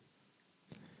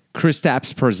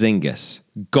Kristaps Porzingis,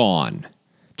 gone.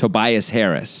 Tobias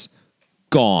Harris,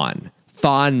 gone.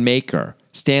 Thon Maker,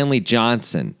 Stanley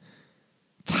Johnson,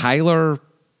 Tyler,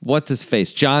 what's his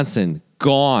face? Johnson,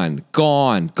 gone.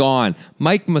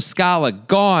 Mike Muscala,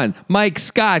 gone. Mike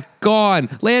Scott, gone.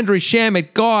 Landry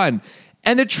Shamet, gone.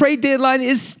 And the trade deadline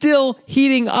is still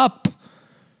heating up.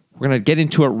 We're going to get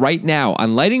into it right now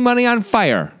on Lighting Money on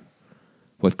Fire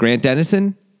with Grant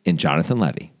Dennison and Jonathan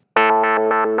Levy.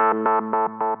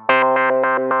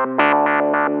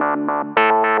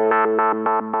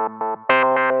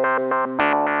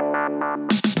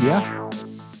 Yeah.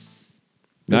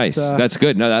 Nice. That's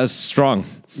good. No, that was strong.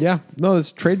 Yeah. No,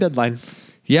 it's trade deadline.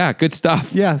 Yeah, good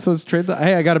stuff. Yeah, so it's trade.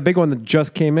 Hey, I got a big one that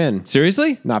just came in.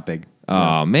 Seriously? Not big.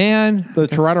 Oh, man. The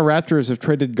Toronto Raptors have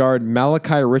traded guard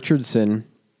Malachi Richardson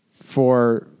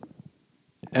for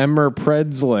Emmer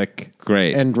Predzlik.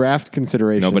 Great. And draft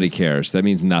considerations. Nobody cares. That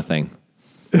means nothing.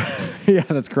 Yeah,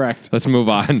 that's correct. Let's move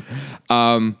on.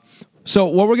 So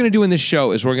what we're going to do in this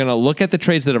show is we're going to look at the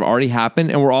trades that have already happened,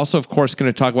 and we're also, of course,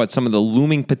 going to talk about some of the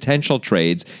looming potential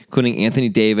trades, including Anthony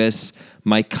Davis,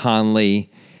 Mike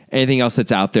Conley, anything else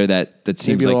that's out there that seems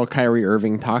Maybe a like... little Kyrie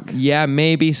Irving talk. Yeah,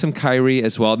 maybe some Kyrie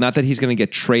as well. Not that he's going to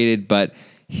get traded, but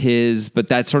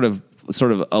that's sort of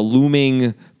a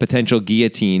looming potential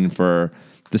guillotine for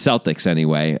the Celtics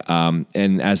anyway.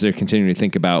 And as they're continuing to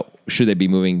think about should they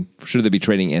be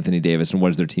trading Anthony Davis, and what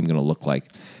is their team going to look like?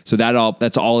 So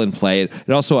that's all in play. It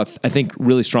also, I think,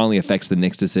 really strongly affects the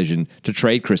Knicks' decision to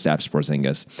trade Kristaps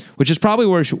Porzingis, which is probably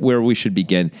where we should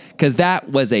begin, because that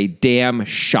was a damn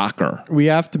shocker. We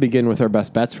have to begin with our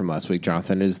best bets from last week,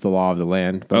 Jonathan, is the law of the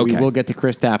land. But we will get to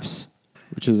Kristaps,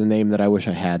 which is a name that I wish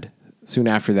I had, soon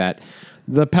after that.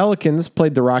 The Pelicans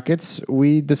played the Rockets.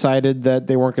 We decided that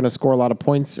they weren't going to score a lot of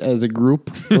points as a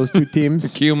group, those two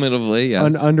teams. Cumulatively,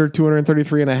 yes. Under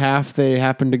 233.5, they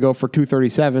happened to go for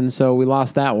 237, so we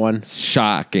lost that one.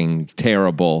 Shocking,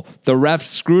 terrible. The refs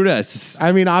screwed us.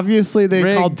 I mean, obviously they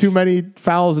Rigged. called too many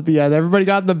fouls at the end. Everybody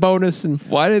got in the bonus. And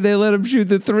Why did they let him shoot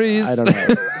the threes? I don't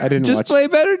know. I didn't Just watch. play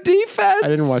better defense. I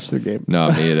didn't watch the game.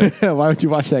 No, me either. Why would you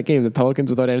watch that game? The Pelicans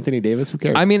without Anthony Davis? Who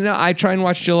cares? I mean, I try and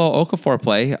watch Jahlil Okafor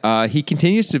play. He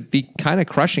continues to be kind of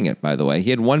crushing it, by the way.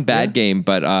 He had one bad game,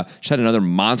 but just had another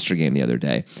monster game the other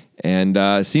day.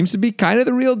 And seems to be kind of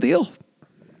the real deal.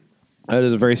 That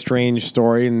is a very strange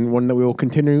story, and one that we will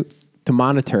continue to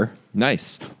monitor.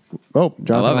 Nice. Oh,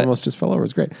 Jonathan it. almost just fell over.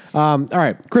 It's great. All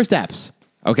right, Kristaps.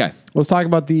 Okay, Let's talk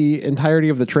about the entirety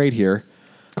of the trade here.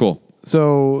 cool.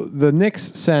 So the Knicks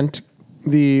sent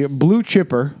the blue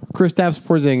chipper, Kristaps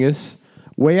Porzingis,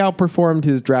 way outperformed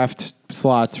his draft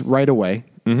slot right away.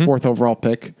 Fourth overall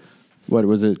pick. What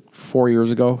was it, 4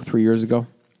 years ago, 3 years ago?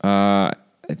 I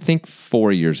think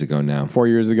 4 years ago now. 4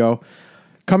 years ago.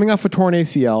 Coming off a torn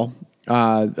ACL,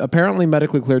 apparently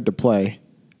medically cleared to play,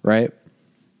 right?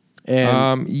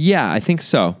 And Yeah, I think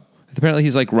so. Apparently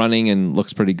he's like running and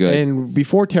looks pretty good. and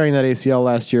before tearing that ACL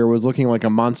last year, was looking like a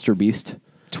monster beast.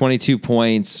 22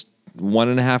 points,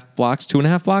 1.5 blocks,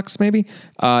 2.5 blocks maybe,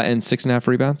 and 6.5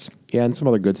 rebounds. Yeah, and some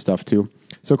other good stuff too.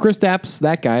 So Kristaps,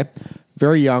 that guy,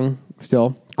 very young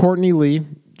still. Courtney Lee,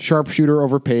 sharpshooter,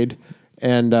 overpaid,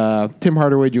 and Tim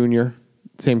Hardaway Jr.,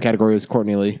 same category as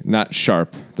Courtney Lee. Not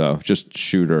sharp though, just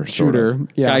shooter. Sort Shooter, of.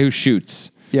 yeah. Guy who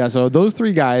shoots. Yeah, so those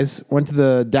three guys went to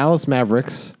the Dallas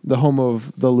Mavericks, the home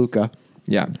of the Luka,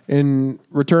 Yeah. in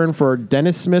return for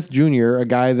Dennis Smith Jr., a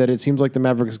guy that it seems like the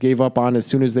Mavericks gave up on as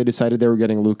soon as they decided they were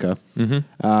getting Luka, even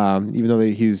though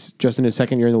he's just in his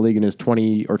second year in the league and is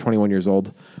 20 or 21 years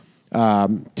old.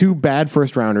 Two bad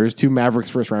first rounders, two Mavericks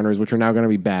first rounders, which are now going to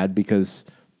be bad because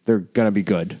they're going to be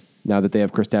good now that they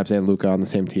have Kristaps and Luka on the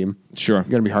same team. Sure. It's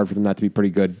going to be hard for them not to be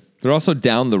pretty good. They're also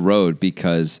down the road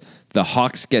because the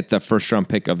Hawks get the first round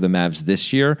pick of the Mavs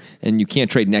this year, and you can't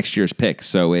trade next year's pick.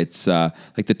 So it's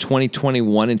like the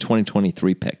 2021 and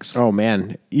 2023 picks. Oh,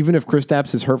 man. Even if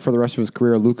Kristaps is hurt for the rest of his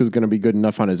career, Luka's going to be good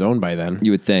enough on his own by then. You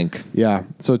would think. Yeah.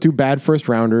 So two bad first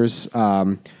rounders.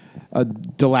 A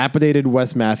dilapidated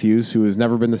Wes Matthews, who has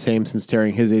never been the same since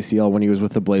tearing his ACL when he was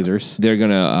with the Blazers. They're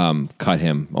going to cut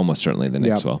him almost certainly the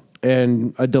Knicks will.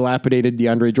 And a dilapidated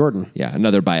DeAndre Jordan. Yeah,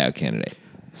 another buyout candidate.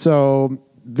 So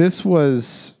this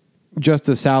was just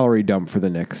a salary dump for the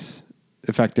Knicks,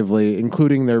 effectively,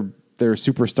 including their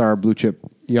superstar blue chip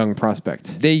young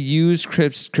prospect. They use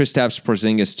Kristaps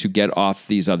Porzingis to get off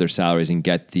these other salaries and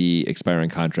get the expiring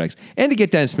contracts, and to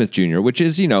get Dennis Smith Jr., which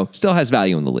is, still has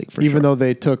value in the league for sure. Even though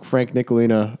they took Frank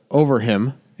Nicolina over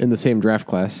him in the same draft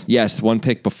class. Yes, one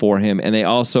pick before him. And they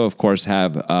also, of course,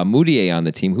 have Moutier on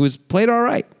the team, who's played all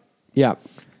right. Yeah.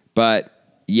 But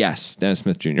yes, Dennis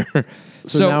Smith Jr.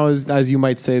 So now, as you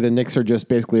might say, the Knicks are just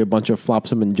basically a bunch of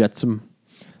flopsome and jetsome.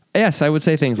 Yes, I would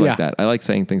say things like Yeah. that. I like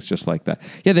saying things just like that.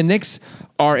 Yeah, the Knicks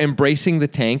are embracing the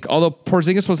tank, although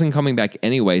Porzingis wasn't coming back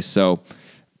anyway. So,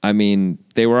 I mean,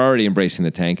 they were already embracing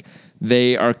the tank.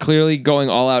 They are clearly going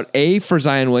all out, for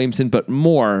Zion Williamson, but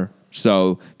more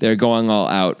so they're going all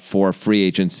out for free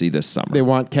agency this summer. They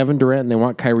want Kevin Durant and they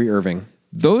want Kyrie Irving.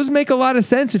 Those make a lot of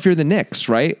sense if you're the Knicks,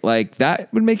 right? Like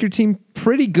that would make your team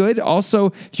pretty good. Also,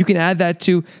 if you can add that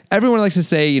to, everyone likes to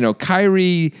say,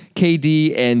 Kyrie,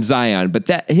 KD, and Zion, but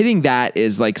hitting that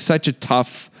is like such a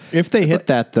tough. If they hit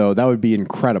that though, that would be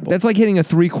incredible. That's like hitting a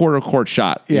 3/4 court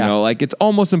shot. Yeah. Like it's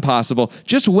almost impossible.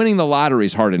 Just winning the lottery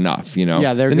is hard enough.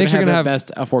 Yeah, they're the Knicks are going to have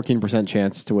best a 14%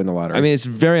 chance to win the lottery. I mean, it's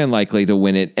very unlikely to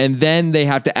win it, and then they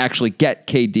have to actually get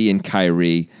KD and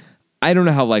Kyrie. I don't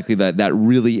know how likely that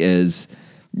really is.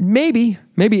 Maybe.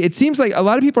 It seems like a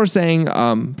lot of people are saying,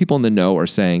 people in the know are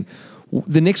saying,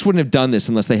 the Knicks wouldn't have done this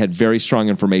unless they had very strong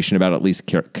information about at least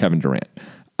Kevin Durant.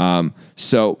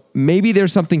 So maybe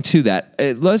there's something to that.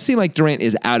 It does seem like Durant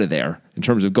is out of there in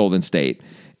terms of Golden State.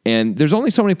 And there's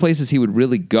only so many places he would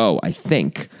really go, I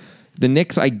think. The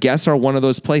Knicks, I guess, are one of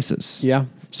those places. Yeah.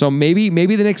 So maybe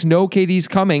the Knicks know KD's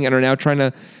coming and are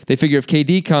now they figure if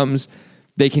KD comes,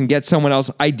 they can get someone else.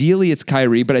 Ideally, it's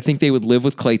Kyrie, but I think they would live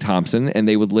with Klay Thompson and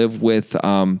they would live with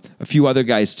a few other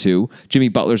guys too. Jimmy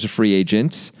Butler's a free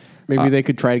agent. Maybe they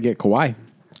could try to get Kawhi.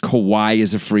 Kawhi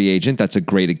is a free agent. That's a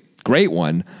great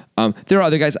one. There are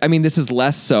other guys. I mean, this is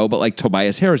less so, but like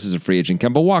Tobias Harris is a free agent.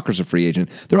 Kemba Walker's a free agent.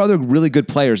 There are other really good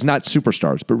players, not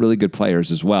superstars, but really good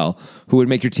players as well, who would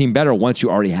make your team better once you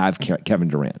already have Kevin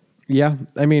Durant. Yeah.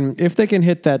 I mean, if they can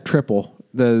hit that triple,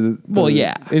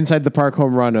 inside the park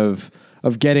home run of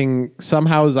getting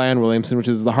somehow Zion Williamson, which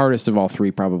is the hardest of all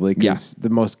three probably, because the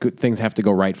most good things have to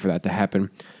go right for that to happen.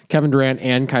 Kevin Durant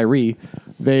and Kyrie,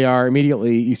 they are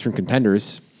immediately Eastern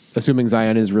contenders, assuming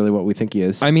Zion is really what we think he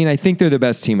is. I mean, I think they're the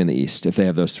best team in the East if they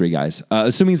have those three guys.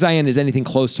 Assuming Zion is anything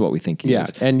close to what we think he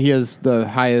is. Yeah, and he has the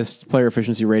highest player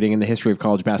efficiency rating in the history of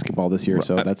college basketball this year,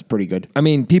 so that's pretty good. I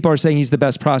mean, people are saying he's the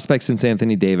best prospect since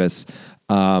Anthony Davis.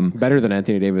 Better than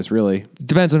Anthony Davis, really.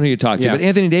 Depends on who you talk to, Yeah. but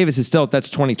Anthony Davis is that's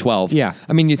 2012. Yeah.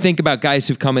 I mean, you think about guys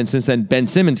who've come in since then. Ben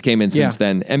Simmons came in since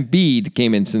then. Embiid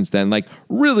came in since then. Like,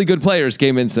 really good players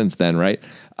came in since then, right?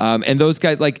 And those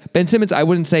guys, like Ben Simmons, I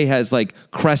wouldn't say has like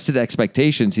crested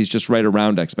expectations. He's just right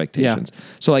around expectations. Yeah.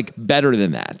 So like better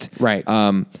than that. Right.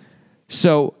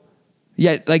 So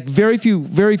yeah, like very few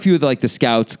of the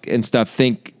scouts and stuff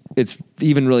think it's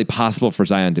even really possible for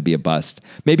Zion to be a bust.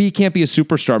 Maybe he can't be a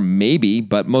superstar, maybe,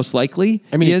 but most likely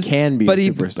I mean, he he is. can be but a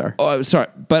superstar. Sorry,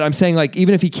 but I'm saying like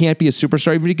even if he can't be a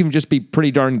superstar, even if he can just be pretty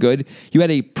darn good, you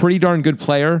had a pretty darn good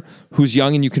player who's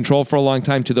young and you control for a long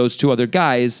time to those two other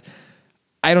guys.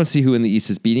 I don't see who in the East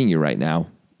is beating you right now.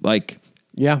 Like,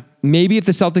 Yeah. maybe if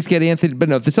the Celtics get Anthony, but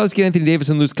no, if the Celtics get Anthony Davis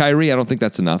and lose Kyrie, I don't think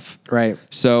that's enough. Right.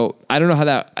 So I don't know how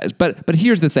that, but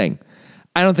here's the thing.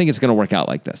 I don't think it's going to work out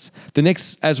like this. The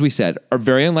Knicks, as we said, are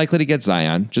very unlikely to get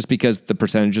Zion just because the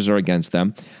percentages are against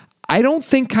them. I don't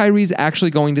think Kyrie's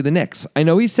actually going to the Knicks. I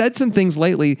know he said some things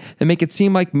lately that make it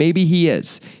seem like maybe he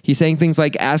is. He's saying things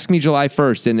like, ask me July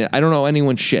 1st, and I don't know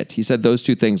anyone's shit. He said those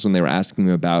two things when they were asking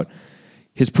him about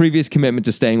his previous commitment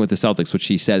to staying with the Celtics, which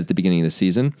he said at the beginning of the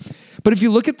season. But if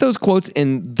you look at those quotes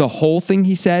in the whole thing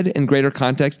he said in greater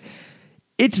context,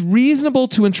 it's reasonable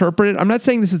to interpret it. I'm not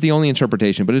saying this is the only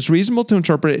interpretation, but it's reasonable to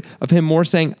interpret it of him more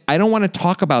saying, I don't want to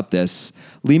talk about this.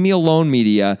 Leave me alone,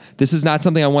 media. This is not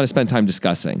something I want to spend time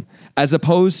discussing. As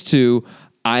opposed to,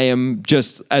 I'm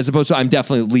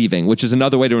definitely leaving, which is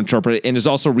another way to interpret it and is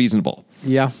also reasonable.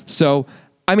 Yeah. So,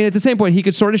 I mean, at the same point, he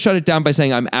could sort of shut it down by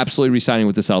saying, I'm absolutely re-signing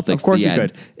with the Celtics. Of course the he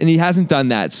end. could. And he hasn't done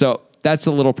that. So that's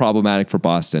a little problematic for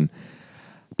Boston.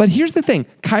 But here's the thing.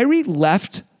 Kyrie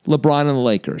left LeBron and the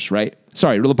Lakers, right?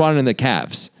 Sorry, LeBron and the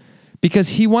Cavs. Because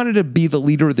he wanted to be the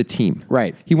leader of the team.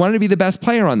 Right. He wanted to be the best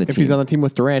player on the team. If he's on the team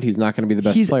with Durant, he's not going to be the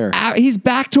best player. He's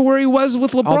back to where he was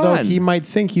with LeBron. Although he might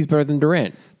think he's better than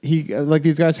Durant.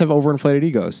 These guys have overinflated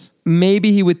egos.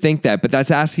 Maybe he would think that, but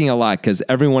that's asking a lot because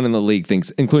everyone in the league thinks,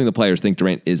 including the players, think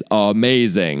Durant is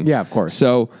amazing. Yeah, of course.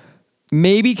 So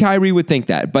maybe Kyrie would think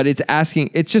that, but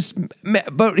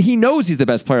but he knows he's the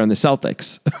best player on the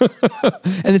Celtics.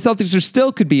 And the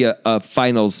Celtics could be a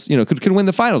finals, could win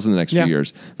the finals in the next few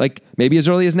years. Like maybe as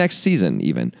early as next season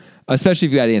even, especially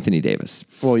if you had Anthony Davis.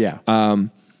 Well, yeah.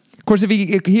 Of course, if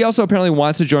he also apparently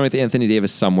wants to join with Anthony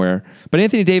Davis somewhere, but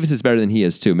Anthony Davis is better than he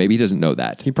is too. Maybe he doesn't know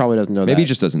that. He probably doesn't know that. Maybe he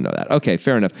just doesn't know that. Okay,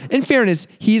 fair enough. In fairness,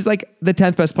 he's like the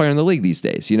 10th best player in the league these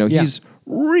days. He's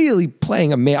really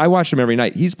playing amazing. I watch him every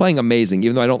night. He's playing amazing,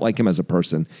 even though I don't like him as a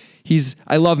person.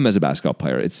 I love him as a basketball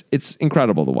player. It's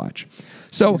incredible to watch.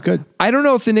 So He's good. I don't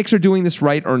know if the Knicks are doing this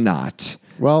right or not.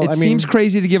 Well, it seems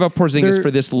crazy to give up Porzingis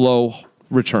for this low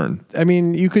return. I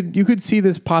mean, you could see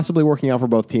this possibly working out for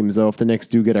both teams, though, if the Knicks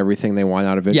do get everything they want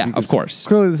out of it. Yeah, of course.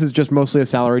 Clearly, this is just mostly a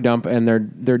salary dump, and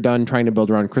they're done trying to build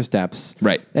around Kristaps.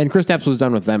 Right. And Kristaps was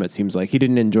done with them, it seems like. He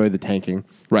didn't enjoy the tanking.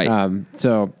 Right.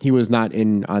 So he was not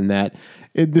in on that.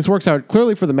 This works out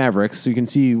clearly for the Mavericks, so you can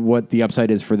see what the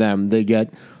upside is for them. They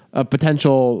get a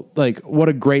potential, like, what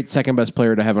a great second-best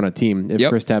player to have on a team if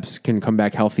Kristaps can come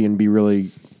back healthy and be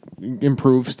really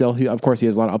improve still. Of course, he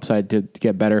has a lot of upside to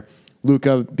get better.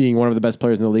 Luka being one of the best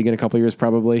players in the league in a couple of years,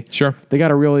 probably. Sure. They got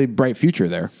a really bright future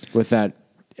there with that,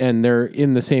 and they're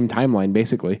in the same timeline,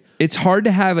 basically. It's hard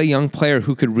to have a young player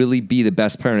who could really be the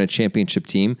best player on a championship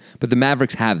team, but the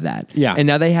Mavericks have that. Yeah. And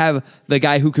now they have the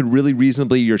guy who could really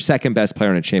reasonably your second best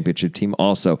player on a championship team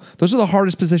also. Those are the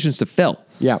hardest positions to fill.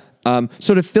 Yeah.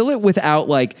 So to fill it without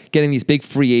like getting these big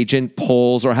free agent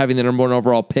polls or having the number one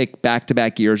overall pick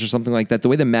back-to-back years or something like that, the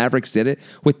way the Mavericks did it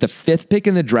with the 5th pick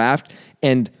in the draft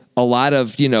and a lot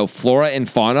of, flora and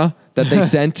fauna that they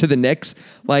sent to the Knicks.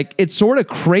 Like, it's sort of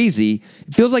crazy.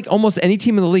 It feels like almost any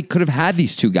team in the league could have had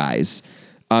these two guys,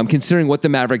 considering what the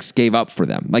Mavericks gave up for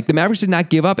them. Like, the Mavericks did not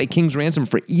give up a king's ransom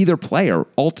for either player,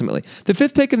 ultimately. The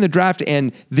 5th pick in the draft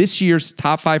and this year's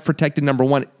top 5 protected number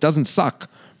 1 doesn't suck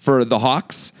for the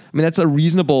Hawks. I mean, that's a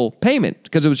reasonable payment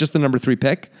because it was just the number 3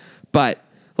 pick. But,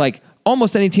 like,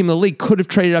 almost any team in the league could have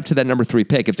traded up to that number 3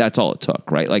 pick if that's all it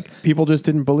took, right? Like, people just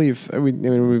didn't believe.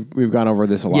 We've gone over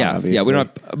this a lot. Yeah, obviously. yeah. We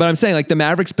don't. But I'm saying, like, the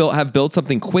Mavericks have built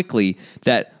something quickly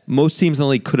that most teams in the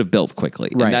league could have built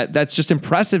quickly, right? And that's just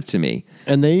impressive to me.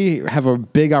 And they have a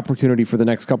big opportunity for the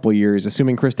next couple of years,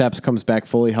 assuming Kristaps comes back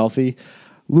fully healthy.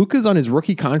 Luka's on his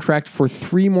rookie contract for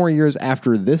 3 more years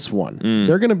after this one.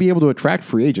 They're going to be able to attract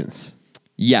free agents.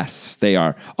 Yes, they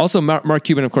are. Also, Mark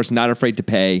Cuban, of course, not afraid to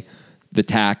pay the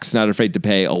tax, not afraid to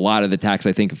pay a lot of the tax,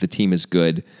 I think, if the team is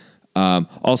good.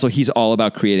 Also, he's all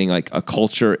about creating like a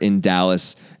culture in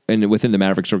Dallas and within the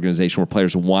Mavericks organization where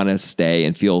players want to stay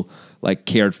and feel like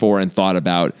cared for and thought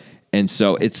about. And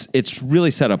so it's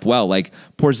really set up well. Like,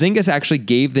 Porzingis actually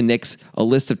gave the Knicks a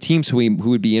list of teams who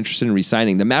would be interested in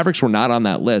re-signing. The Mavericks were not on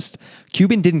that list.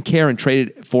 Cuban didn't care and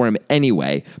traded for him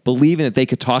anyway, believing that they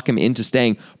could talk him into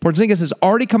staying. Porzingis has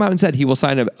already come out and said he will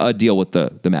sign a deal with the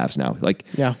Mavs now. Like,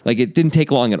 like, it didn't take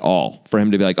long at all for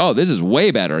him to be like, oh, this is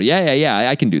way better. Yeah,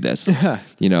 I can do this.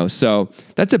 So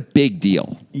that's a big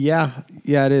deal. Yeah,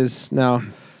 it is. Now,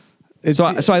 so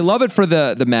I love it for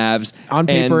the Mavs. On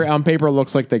paper, it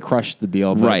looks like they crushed the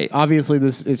deal. But right. Obviously,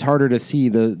 this is harder to see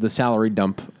the salary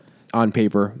dump on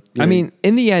paper. I mean,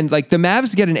 in the end, like, the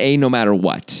Mavs get an A no matter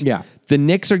what. Yeah. The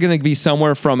Knicks are going to be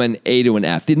somewhere from an A to an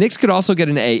F. The Knicks could also get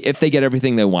an A if they get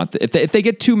everything they want. If they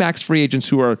get 2 max free agents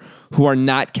who are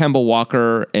not Kemba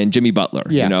Walker and Jimmy Butler,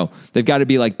 they've got to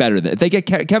be like better than. If they get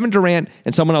Kevin Durant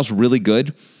and someone else really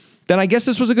good, then I guess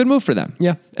this was a good move for them.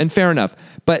 Yeah. And fair enough.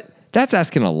 But that's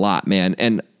asking a lot, man.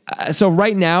 And so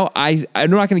right now, I'm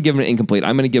not going to give them an incomplete.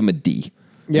 I'm going to give them a D.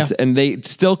 Yeah. And they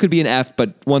still could be an F,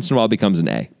 but once in a while it becomes an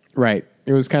A. Right.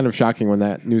 It was kind of shocking when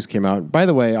that news came out. By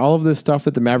the way, all of this stuff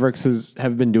that the Mavericks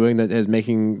have been doing that is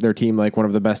making their team like one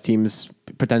of the best teams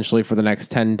potentially for the next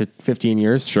 10 to 15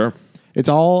 years. Sure. It's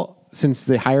all since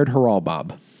they hired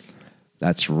Haralbob.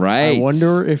 That's right. I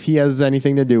wonder if he has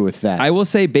anything to do with that. I will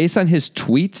say, based on his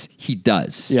tweets, he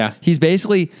does. Yeah. He's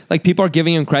basically, like, people are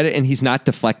giving him credit and he's not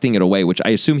deflecting it away, which I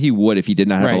assume he would if he did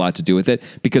not have a lot to do with it,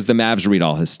 because the Mavs read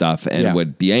all his stuff and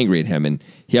would be angry at him. And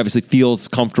he obviously feels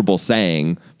comfortable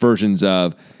saying versions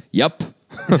of, yep,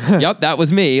 yep, that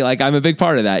was me. Like, I'm a big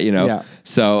part of that, Yeah.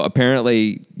 So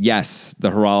apparently, yes, the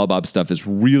Haralabob stuff is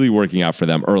really working out for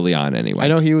them early on anyway. I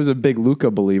know he was a big Luka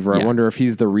believer. Yeah. I wonder if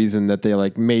he's the reason that they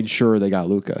like made sure they got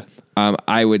Luka.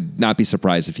 I would not be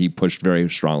surprised if he pushed very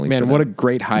strongly. Man, for what a them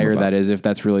great hire that is if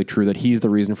that's really true, that he's the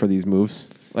reason for these moves.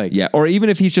 Like, yeah, or even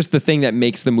if he's just the thing that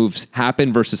makes the moves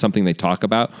happen versus something they talk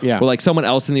about. Yeah. Or like someone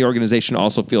else in the organization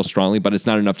also feels strongly, but it's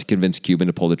not enough to convince Cuban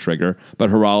to pull the trigger. But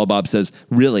Haralabob says,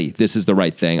 really, this is the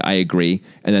right thing. I agree.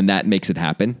 And then that makes it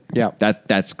happen. Yeah.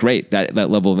 That's great, that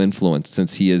level of influence,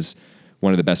 since he is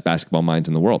one of the best basketball minds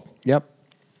in the world. Yep.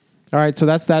 All right, so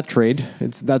that's that trade.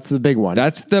 That's the big one.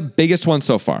 That's the biggest one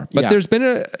so far. But there's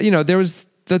been there was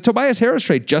the Tobias Harris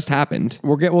trade just happened.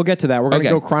 We'll get to that. We're going to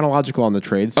go chronological on the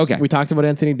trades. Okay. We talked about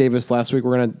Anthony Davis last week.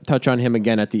 We're going to touch on him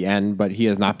again at the end, but he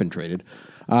has not been traded.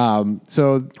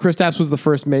 So Kristaps was the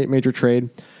first major trade.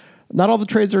 Not all the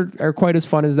trades are quite as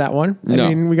fun as that one. No. I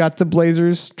mean, we got the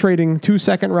Blazers trading 2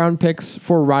 second-round picks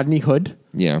for Rodney Hood.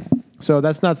 Yeah. So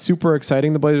that's not super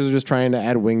exciting. The Blazers are just trying to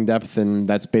add wing depth, and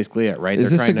that's basically it, right?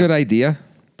 Is this a good idea?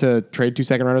 To trade 2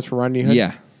 second-rounders for Rodney Hood?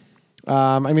 Yeah.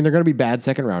 I mean, they're going to be bad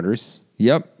second-rounders.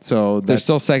 Yep. So They're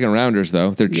still second rounders,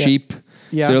 though. They're cheap.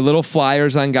 Yeah. They're little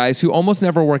flyers on guys who almost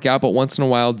never work out, but once in a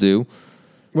while do.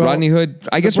 Well, Rodney Hood,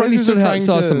 I guess Rodney still has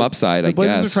some upside, The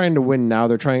Blazers are trying to win now.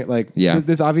 They're trying,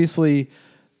 this obviously,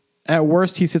 at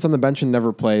worst, he sits on the bench and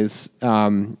never plays.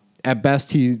 At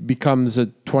best, he becomes a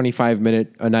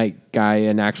 25-minute-a-night guy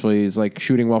and actually is like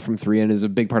shooting well from three and is a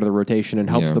big part of the rotation and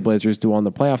helps the Blazers do well in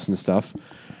the playoffs and stuff.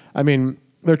 I mean,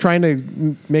 they're trying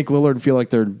to make Lillard feel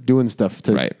like they're doing stuff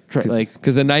to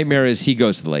because the nightmare is he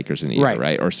goes to the Lakers in a year,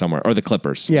 right? Or somewhere, or the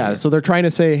Clippers. Yeah, so they're trying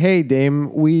to say, hey,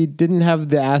 Dame, we didn't have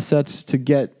the assets to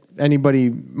get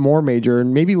anybody more major,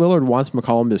 and maybe Lillard wants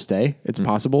McCollum to stay. It's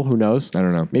possible. Who knows? I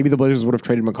don't know. Maybe the Blazers would have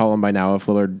traded McCollum by now if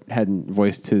Lillard hadn't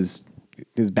voiced his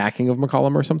backing of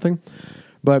McCollum or something.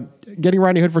 But getting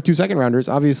Rodney Hood for 2 second rounders,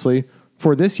 obviously,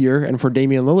 for this year and for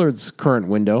Damian Lillard's current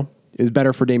window, is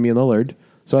better for Damian Lillard.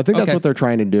 So I think that's what they're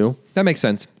trying to do. That makes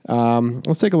sense.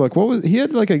 Let's take a look. He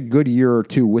had like a good year or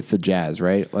two with the Jazz,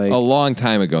 right? Like a long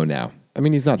time ago now. I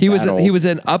mean, he's not. He old. was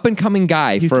an up and coming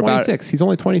guy. He's for 26. He's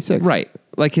only 26. Right.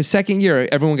 Like his second year,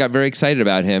 everyone got very excited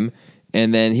about him,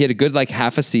 and then he had a good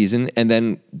half a season, and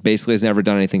then basically has never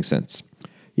done anything since.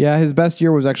 Yeah, his best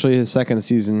year was actually his second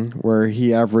season, where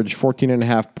he averaged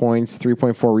 14.5 points,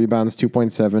 3.4 rebounds,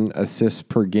 2.7 assists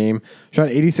per game. Shot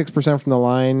 86% from the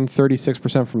line,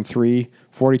 36% from three,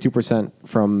 42%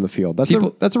 from the field.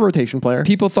 That's a rotation player.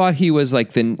 People thought he was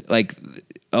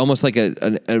almost like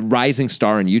a rising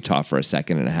star in Utah for a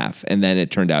second and a half, and then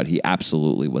it turned out he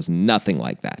absolutely was nothing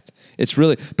like that. It's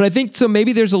really, but I think so.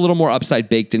 Maybe there's a little more upside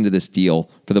baked into this deal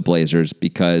for the Blazers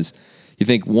because you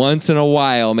think once in a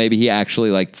while, maybe he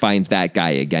actually finds that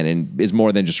guy again and is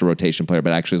more than just a rotation player,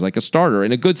 but actually is like a starter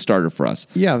and a good starter for us.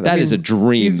 Yeah. That is a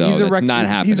dream, though. That's not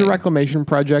happening. He's a reclamation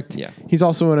project. Yeah. He's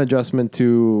also an adjustment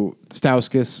to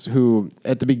Stauskas, who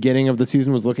at the beginning of the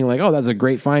season was looking like, oh, that's a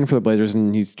great find for the Blazers,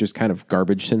 and he's just kind of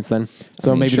garbage since then.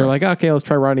 So maybe they're like, okay, let's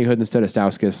try Rodney Hood instead of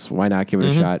Stauskas. Why not give it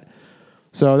a shot?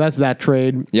 So that's that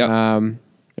trade. Yeah.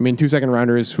 2 second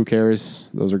rounders, who cares?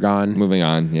 Those are gone. Moving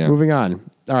on. Yeah. Moving on.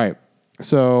 All right.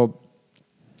 So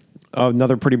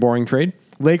another pretty boring trade.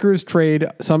 Lakers trade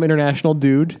some international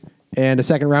dude and a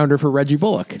second rounder for Reggie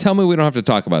Bullock. Tell me we don't have to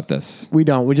talk about this. We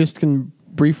don't. We just can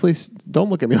briefly...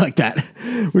 Don't look at me like that.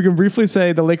 We can briefly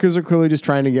say the Lakers are clearly just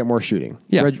trying to get more shooting.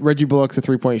 Yeah. Reggie Bullock's a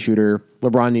three-point shooter.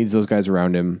 LeBron needs those guys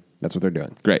around him. That's what they're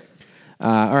doing. Great.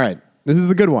 All right. This is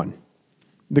the good one.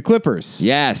 The Clippers.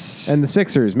 Yes. And the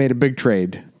Sixers made a big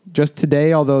trade. Just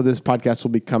today, although this podcast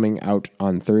will be coming out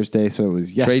on Thursday, so it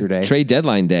was yesterday. Trade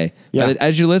deadline day. Yeah.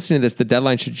 As you listen to this, the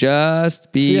deadline should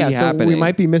just be happening. So we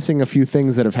might be missing a few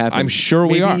things that have happened. I'm sure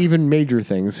we are. Maybe even major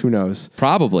things. Who knows?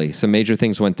 Probably. Some major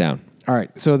things went down. All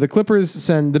right. So the Clippers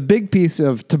send the big piece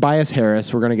of Tobias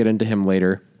Harris. We're going to get into him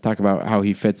later. Talk about how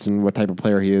he fits and what type of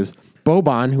player he is.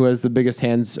 Boban, who has the biggest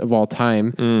hands of all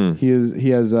time. He has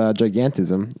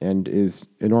gigantism and is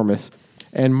enormous.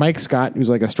 And Mike Scott, who's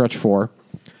like a stretch four.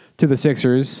 To the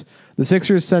Sixers. The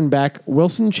Sixers send back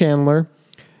Wilson Chandler,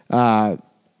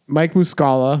 Mike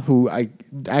Muscala, who I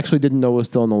actually didn't know was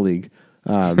still in the league.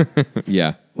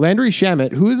 Yeah. Landry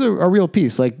Shamet, who is a real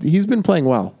piece. He's been playing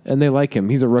well, and they like him.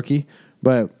 He's a rookie.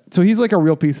 So he's like a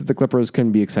real piece that the Clippers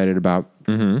can be excited about.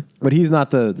 Mm-hmm. But he's not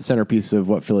the centerpiece of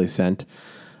what Philly sent.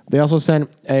 They also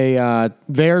sent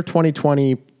their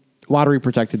 2020 lottery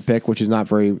protected pick, which is not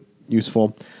very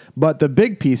useful. But the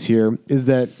big piece here is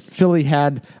that Philly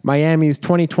had Miami's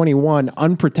 2021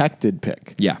 unprotected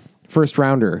pick. Yeah. First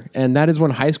rounder. And that is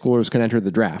when high schoolers can enter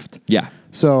the draft. Yeah.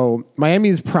 So Miami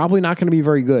is probably not going to be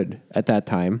very good at that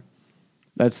time.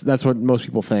 That's what most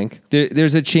people think.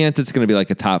 There's a chance it's going to be like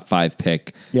a top 5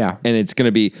 pick. Yeah. And it's going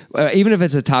to be, even if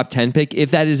it's a top 10 pick, if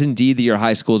that is indeed that your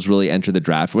high schools really enter the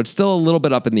draft, which is still a little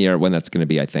bit up in the air when that's going to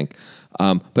be, I think.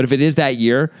 But if it is that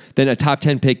year, then a top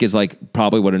 10 pick is like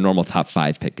probably what a normal top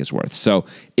 5 pick is worth. So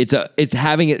it's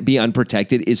having it be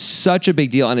unprotected is such a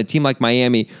big deal on a team like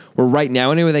Miami, where right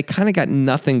now anyway, they kind of got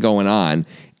nothing going on.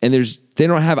 And they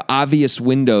don't have obvious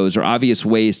windows or obvious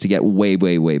ways to get way,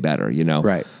 way, way better,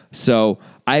 Right. So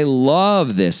I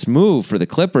love this move for the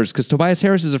Clippers because Tobias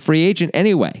Harris is a free agent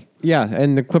anyway. Yeah,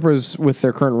 and the Clippers, with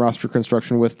their current roster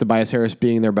construction, with Tobias Harris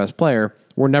being their best player,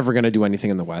 we're never going to do anything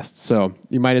in the West. So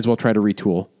you might as well try to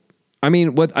retool. I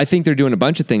mean, what I think they're doing a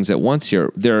bunch of things at once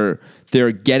here. They're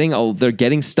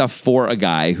getting stuff for a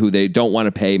guy who they don't want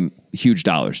to pay huge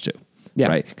dollars to. Yeah.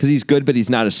 Right. Because he's good, but he's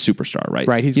not a superstar, right?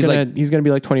 Right. He's gonna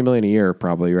be like $20 million a year,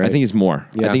 probably, right? I think he's more.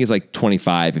 Yeah. I think he's like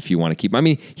 25 if you want to keep him. I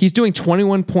mean, he's doing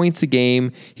 21 points a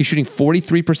game. He's shooting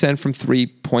 43% from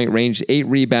 3-point range, 8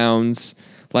 rebounds.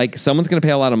 Like, someone's going to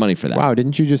pay a lot of money for that. Wow,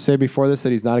 didn't you just say before this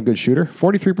that he's not a good shooter?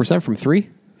 43% from 3?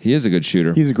 He is a good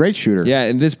shooter. He's a great shooter. Yeah,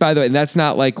 and this, by the way, and that's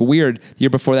not like weird. The year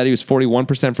before that, he was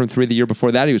 41% from three. The year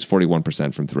before that, he was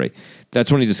 41% from three.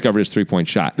 That's when he discovered his three-point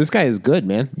shot. This guy is good,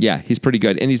 man. Yeah, he's pretty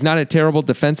good. And he's not a terrible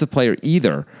defensive player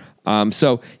either.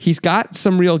 So he's got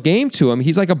some real game to him.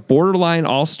 He's like a borderline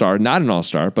all-star. Not an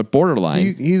all-star, but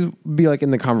borderline. He'd be like in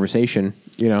the conversation,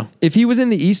 you know. If he was in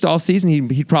the East all season,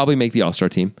 he'd probably make the all-star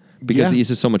team because Yeah. the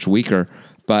East is so much weaker.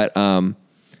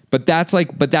 But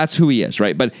that's who he is,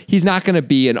 right? But he's not going to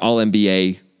be an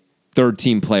all-NBA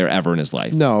third-team player ever in his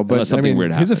life. No, but unless something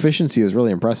weird happens. his efficiency is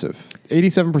really impressive.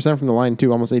 87% from the line,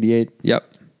 too, almost 88. Yep.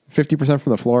 50%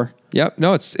 from the floor. Yep.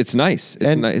 No, it's nice.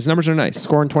 His numbers are nice.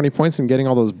 Scoring 20 points and getting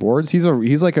all those boards. He's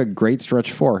like a great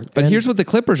stretch four. But here's what the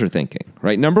Clippers are thinking,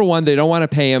 right? Number one, they don't want to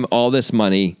pay him all this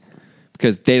money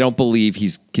because they don't believe he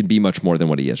can be much more than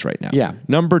what he is right now. Yeah.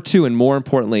 Number two, and more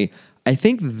importantly, I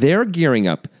think they're gearing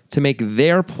up to make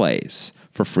their plays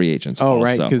for free agents. Oh, also.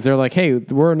 right. Because they're like, hey,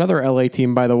 we're another LA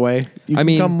team, by the way. You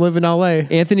can come live in LA.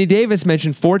 Anthony Davis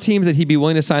mentioned 4 teams that he'd be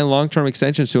willing to sign long-term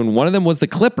extensions to, and one of them was the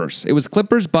Clippers. It was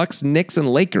Clippers, Bucks, Knicks,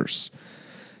 and Lakers.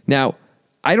 Now,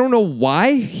 I don't know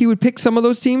why he would pick some of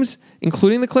those teams,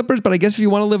 including the Clippers, but I guess if you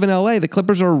want to live in LA, the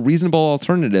Clippers are a reasonable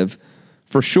alternative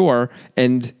for sure,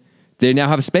 and they now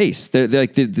have space. They're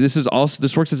like, this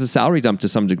works as a salary dump to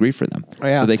some degree for them. Oh,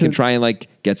 yeah. So they can try and like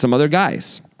get some other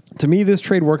guys. To me, this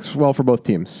trade works well for both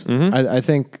teams. Mm-hmm. I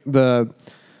think the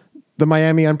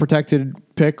Miami unprotected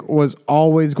pick was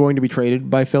always going to be traded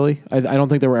by Philly. I don't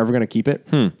think they were ever going to keep it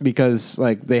because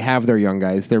like they have their young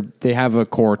guys. They have a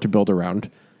core to build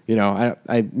around. You know,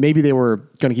 I maybe they were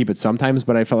going to keep it sometimes,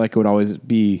 but I felt like it would always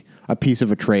be a piece of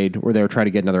a trade where they would try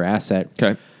to get another asset.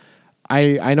 Okay.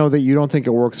 I know that you don't think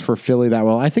it works for Philly that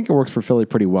well. I think it works for Philly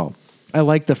pretty well. I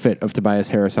like the fit of Tobias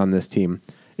Harris on this team.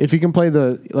 If he can play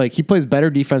he plays better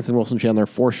defense than Wilson Chandler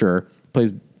for sure.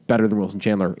 Plays better than Wilson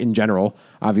Chandler in general,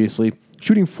 obviously.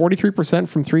 Shooting 43%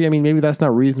 from three. I mean, maybe that's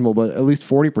not reasonable, but at least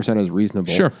 40% is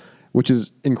reasonable. Sure. Which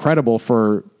is incredible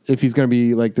for if he's going to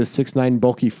be like this 6'9"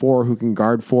 bulky four who can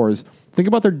guard fours. Think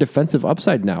about their defensive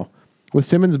upside now. With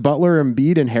Simmons, Butler,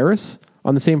 Embiid, and Harris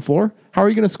on the same floor, how are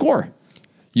you going to score?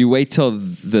 You wait till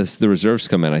the reserves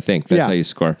come in, I think. That's how you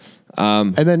score.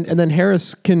 And then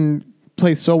Harris can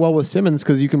play so well with Simmons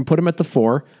because you can put him at the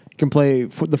four. You can play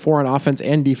the four on offense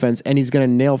and defense, and he's going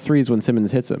to nail threes when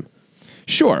Simmons hits him.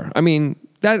 Sure. I mean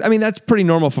that's pretty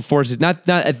normal for Forrest. Not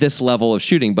at this level of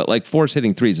shooting, but like Forrest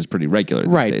hitting threes is pretty regular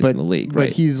these days in the league. Right.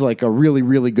 But he's like a really,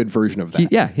 really good version of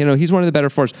that. He's one of the better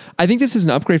Forrests. I think this is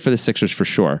an upgrade for the Sixers for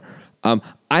sure.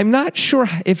 I'm not sure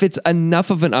if it's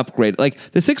enough of an upgrade. Like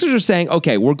the Sixers are saying,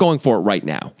 okay, we're going for it right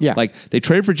now. Yeah. Like they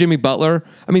traded for Jimmy Butler.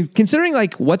 I mean, considering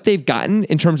like what they've gotten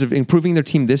in terms of improving their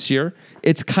team this year,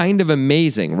 it's kind of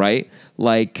amazing, right?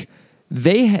 Like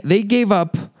they gave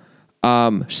up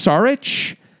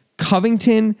Saric,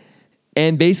 Covington,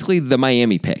 and basically the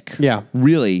Miami pick. Yeah.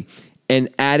 Really. And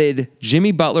added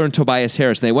Jimmy Butler and Tobias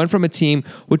Harris. And they went from a team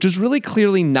which was really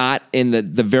clearly not in the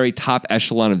very top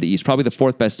echelon of the East, probably the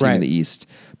fourth best team in the East,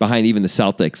 behind even the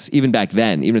Celtics, even back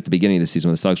then, even at the beginning of the season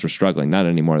when the Celtics were struggling. Not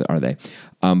anymore, are they?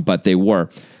 But they were.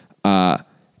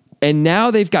 And now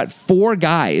they've got 4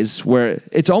 guys where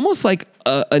it's almost like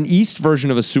an East version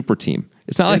of a super team.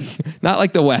 It's not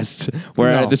like the West,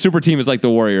 where the super team is like the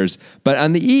Warriors. But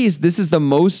on the East, this is the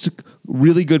most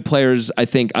really good players, I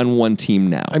think, on one team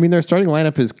now. I mean, their starting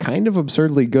lineup is kind of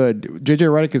absurdly good. JJ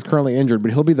Redick is currently injured,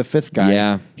 but he'll be the 5th guy.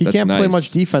 Yeah, he can't play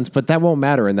much defense, but that won't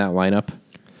matter in that lineup.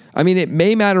 I mean, it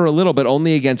may matter a little, but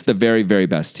only against the very, very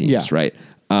best teams, right?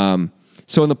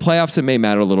 So in the playoffs, it may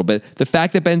matter a little bit. The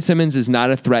fact that Ben Simmons is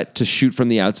not a threat to shoot from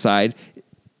the outside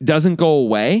doesn't go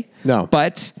away. No.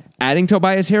 But adding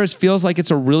Tobias Harris feels like it's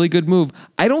a really good move.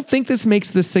 I don't think this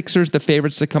makes the Sixers the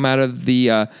favorites to come out of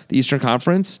the Eastern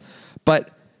Conference,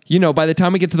 but by the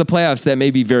time we get to the playoffs, that may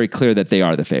be very clear that they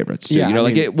are the favorites too.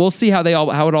 Yeah, We'll see how it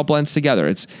all blends together.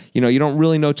 It's you don't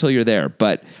really know till you're there.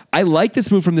 But I like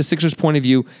this move from the Sixers' point of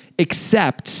view,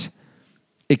 except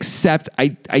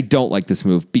I don't like this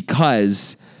move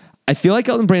because I feel like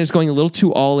Elton Brand is going a little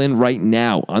too all in right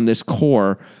now on this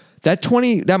core.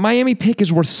 That Miami pick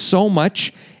is worth so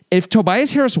much. If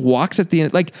Tobias Harris walks at the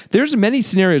end, like there's many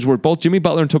scenarios where both Jimmy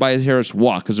Butler and Tobias Harris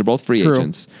walk because they're both free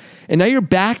agents. And now you're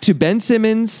back to Ben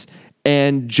Simmons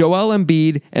and Joel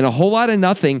Embiid and a whole lot of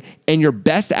nothing, and your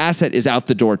best asset is out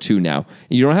the door too now.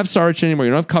 You don't have Saric anymore,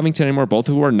 you don't have Covington anymore, both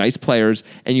who are nice players,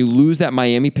 and you lose that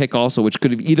Miami pick also, which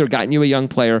could have either gotten you a young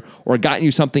player or gotten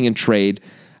you something in trade.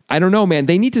 I don't know, man.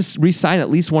 They need to re-sign at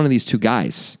least one of these 2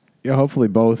 guys. Yeah, hopefully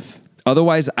both.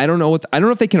 Otherwise, I don't know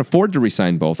if they can afford to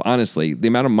re-sign both, honestly. The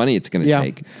amount of money it's going to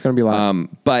take. It's going to be a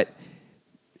lot. But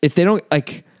if they don't,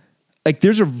 like, like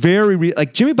there's a very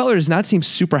like Jimmy Butler does not seem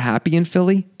super happy in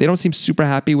Philly. They don't seem super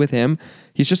happy with him.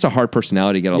 He's just a hard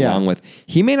personality to get along with.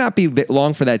 He may not be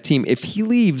long for that team. If he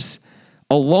leaves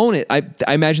alone, I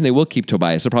imagine they will keep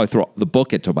Tobias. They'll probably throw the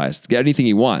book at Tobias, get anything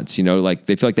he wants. Like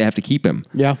they feel like they have to keep him.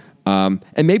 Yeah. And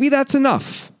maybe that's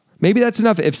enough. Maybe that's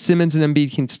enough if Simmons and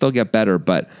Embiid can still get better.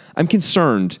 But I'm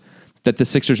concerned that the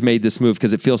Sixers made this move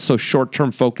because it feels so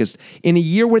short-term focused in a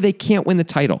year where they can't win the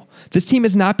title. This team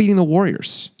is not beating the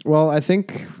Warriors. Well, I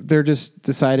think they're just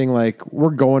deciding like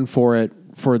we're going for it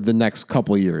for the next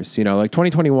couple of years. Like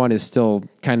 2021 is still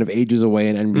kind of ages away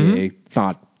in NBA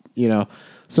thought,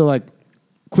 So like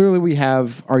clearly we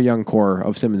have our young core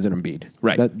of Simmons and Embiid.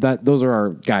 Right. That those are our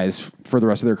guys for the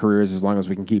rest of their careers as long as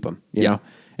we can keep them, you know?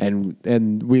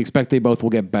 And we expect they both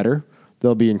will get better.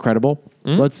 They'll be incredible.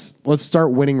 Let's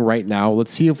start winning right now.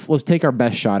 Let's take our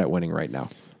best shot at winning right now.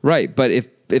 Right, but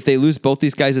if they lose both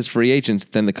these guys as free agents,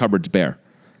 then the cupboard's bare.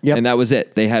 Yep. And that was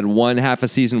it. They had one half a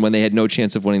season when they had no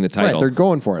chance of winning the title. Right, they're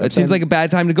going for it. It seems like a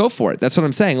bad time to go for it. That's what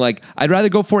I'm saying. Like I'd rather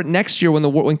go for it next year when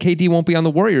KD won't be on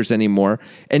the Warriors anymore,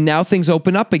 and now things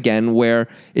open up again where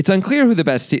it's unclear who the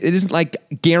best team. It isn't like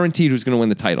guaranteed who's going to win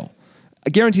the title.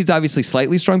 Guaranteed is obviously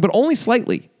slightly strong, but only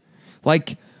slightly.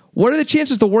 Like, what are the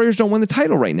chances the Warriors don't win the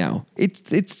title right now?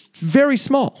 It's very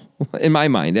small, in my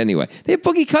mind, anyway. They have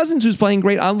Boogie Cousins, who's playing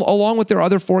great, along with their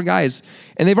other four guys.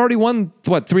 And they've already won,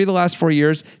 3 of the last 4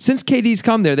 years? Since KD's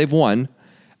come there, they've won.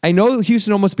 I know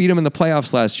Houston almost beat them in the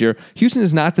playoffs last year. Houston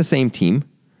is not the same team.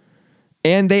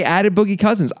 And they added Boogie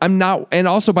Cousins. And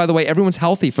also, by the way, everyone's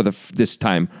healthy for this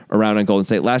time around on Golden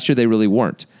State. Last year, they really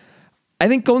weren't. I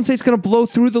think Golden State's going to blow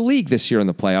through the league this year in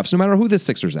the playoffs, no matter who the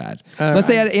Sixers add. Unless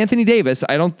they add Anthony Davis,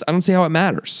 I don't see how it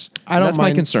matters. That's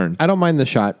my concern. I don't mind the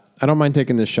shot. I don't mind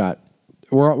taking this shot.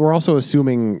 We're also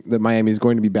assuming that Miami is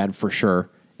going to be bad for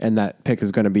sure, and that pick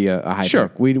is going to be a high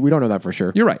pick. We don't know that for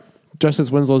sure. You're right.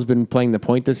 Justice Winslow's been playing the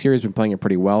point this year. He's been playing it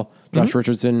pretty well. Josh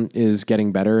Richardson is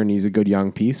getting better, and he's a good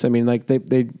young piece. I mean, like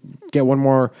they get one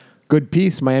more good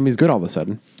piece. Miami's good all of a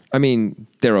sudden. I mean,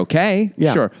 they're okay.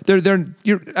 Yeah. Sure.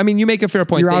 You make a fair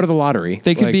point. You're out of the lottery.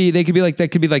 They could be like the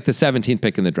 17th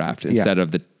pick in the draft instead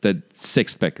of the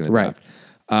 6th pick in the draft.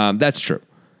 That's true.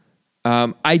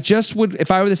 I just would,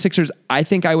 if I were the Sixers, I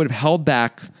think I would have held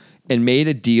back and made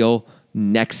a deal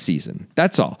next season.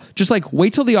 That's all. Just like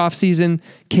wait till the offseason,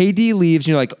 KD leaves,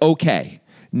 and you're like, okay,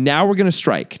 now we're going to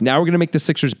strike. Now we're going to make the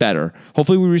Sixers better.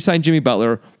 Hopefully we re-sign Jimmy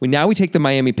Butler. Now we take the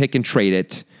Miami pick and trade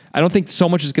it. I don't think so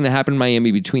much is going to happen in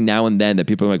Miami between now and then that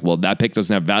people are like, well, that pick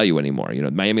doesn't have value anymore.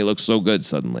 Miami looks so good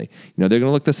suddenly. They're going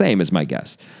to look the same is my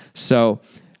guess. So,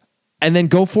 and then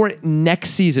go for it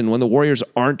next season when the Warriors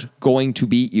aren't going to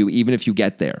beat you, even if you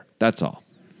get there. That's all.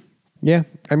 Yeah.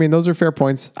 I mean, those are fair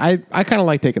points. I kind of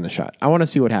like taking the shot. I want to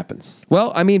see what happens.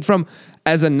 Well, I mean,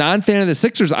 as a non-fan of the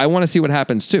Sixers, I want to see what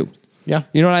happens too. Yeah.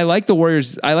 I like the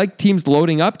Warriors. I like teams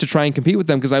loading up to try and compete with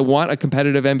them because I want a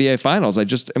competitive NBA Finals. I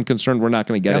just am concerned we're not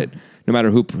going to get it no matter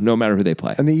who they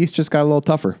play. And the East just got a little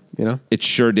tougher, It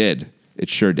sure did.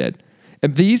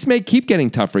 And the East may keep getting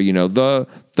tougher. The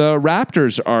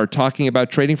Raptors are talking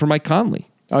about trading for Mike Conley.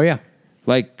 Oh, yeah.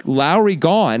 Like Lowry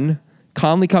gone,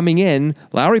 Conley coming in,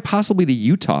 Lowry possibly to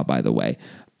Utah, by the way.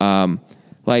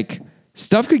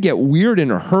 Stuff could get weird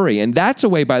in a hurry. And that's a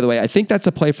way, by the way, I think that's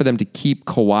a play for them to keep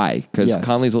Kawhi because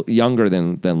Conley's younger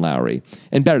than Lowry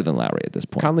and better than Lowry at this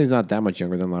point. Conley's not that much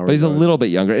younger than Lowry. But he's a little bit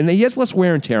younger. And he has less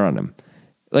wear and tear on him.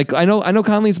 Like, I know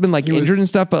Conley's been injured and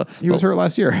stuff, but he was hurt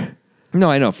last year. No,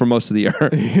 I know, for most of the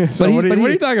year. So what are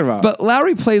you talking about? But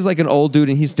Lowry plays like an old dude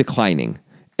and he's declining.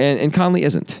 And Conley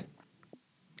isn't.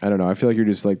 I don't know. I feel like you're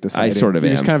just deciding. I sort of You're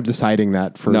am. just kind of deciding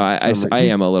that for. No, I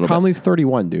am a little bit. Conley's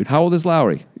 31, dude. How old is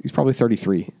Lowry? He's probably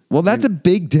 33. Well, that's a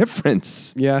big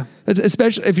difference. Yeah.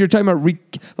 Especially if you're talking about,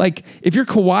 if you're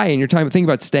Kawhi and you're thinking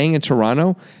about staying in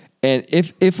Toronto, and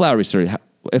if Lowry's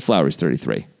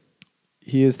 33.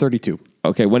 He is 32.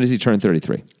 Okay, when does he turn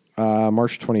 33?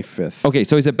 March 25th. Okay,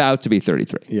 so he's about to be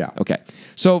 33. Yeah. Okay.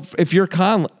 So if you're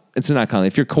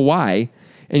if you're Kawhi,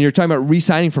 and you're talking about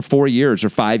re-signing for 4 years or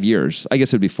 5 years, I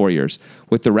guess it would be 4 years,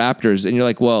 with the Raptors, and you're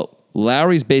like, well,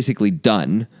 Lowry's basically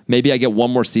done. Maybe I get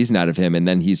one more season out of him, and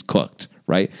then he's cooked,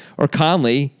 right? Or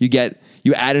Conley, you get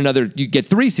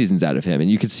 3 seasons out of him, and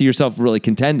you could see yourself really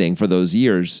contending for those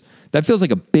years. That feels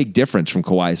like a big difference from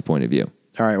Kawhi's point of view.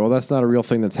 All right, well, that's not a real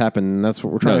thing that's happened, and that's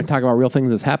what we're trying to talk about, real things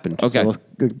that's happened. Okay. So let's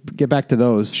get back to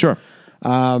those. Sure.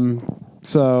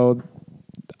 So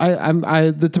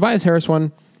the Tobias Harris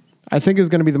one, I think is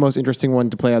going to be the most interesting one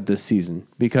to play out this season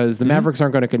because the Mavericks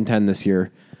aren't going to contend this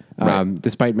year,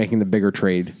 despite making the bigger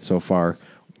trade so far.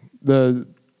 The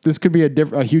this could be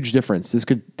a huge difference. This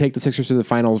could take the Sixers to the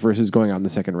finals versus going out in the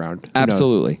second round. Who knows?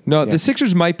 Absolutely. No, the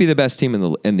Sixers might be the best team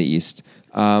in the East.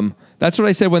 That's what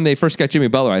I said when they first got Jimmy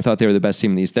Butler. I thought they were the best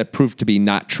team in the East. That proved to be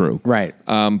not true. Right.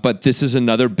 But this is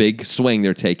another big swing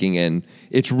they're taking, and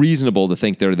it's reasonable to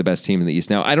think they're the best team in the East.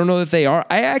 Now, I don't know that they are.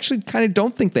 I actually kind of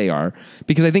don't think they are,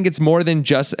 because I think it's more than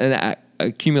just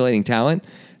accumulating talent.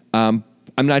 I'm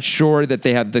not sure that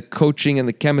they have the coaching and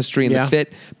the chemistry and the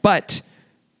fit, but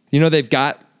they've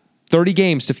got 30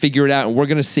 games to figure it out, and we're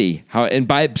going to see how. And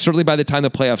certainly by the time the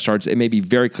playoff starts, it may be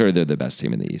very clear they're the best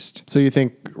team in the East. So you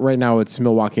think right now it's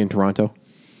Milwaukee and Toronto?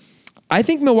 I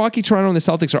think Milwaukee, Toronto, and the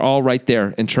Celtics are all right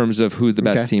there in terms of who the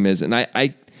best team is, and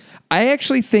I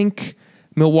actually think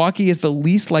Milwaukee is the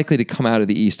least likely to come out of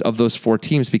the East of those 4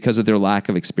 teams because of their lack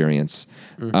of experience.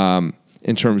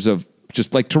 In terms of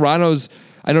just like Toronto's.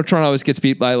 I know Toronto always gets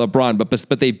beat by LeBron,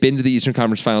 but they've been to the Eastern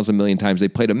Conference Finals a million times. They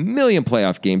played a million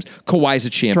playoff games. Kawhi's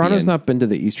a champion. Toronto's not been to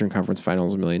the Eastern Conference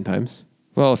Finals a million times.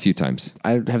 Well, a few times.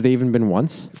 Have they even been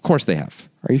once? Of course they have.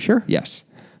 Are you sure? Yes.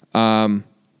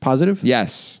 Positive?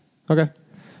 Yes. Okay.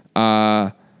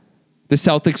 The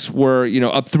Celtics were,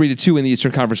 up 3-2 in the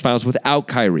Eastern Conference Finals without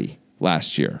Kyrie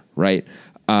last year, right?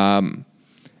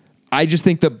 I just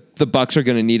think the Bucks are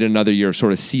going to need another year of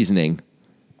sort of seasoning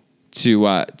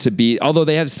to beat, although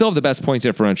they still have the best point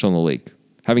differential in the league.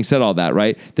 Having said all that,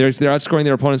 right? They're outscoring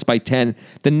their opponents by 10.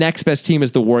 The next best team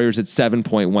is the Warriors at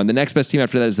 7.1. The next best team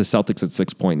after that is the Celtics at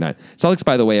 6.9. Celtics,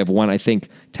 by the way, have won, I think,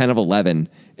 10 of 11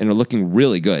 and are looking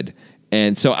really good.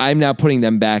 And so I'm now putting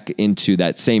them back into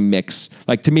that same mix.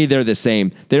 Like, to me, they're the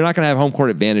same. They're not going to have home court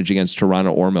advantage against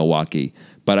Toronto or Milwaukee,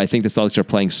 but I think the Celtics are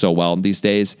playing so well these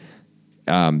days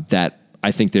that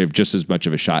I think they have just as much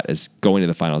of a shot as going to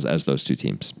the finals as those two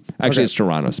teams. Actually, It's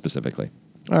Toronto specifically.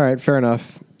 All right, fair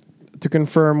enough. To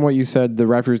confirm what you said, the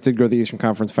Raptors did go to the Eastern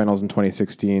Conference Finals in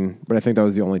 2016, but I think that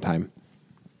was the only time.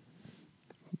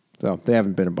 So they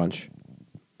haven't been a bunch.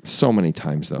 So many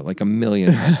times, though, like a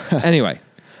million times. Anyway,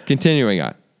 continuing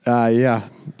on. Yeah.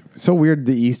 So weird,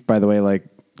 the East, by the way. Like,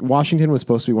 Washington was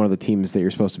supposed to be one of the teams that you're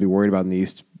supposed to be worried about in the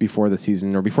East before the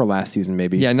season, or before last season,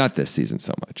 maybe. Yeah, not this season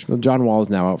so much. Well, John Wall is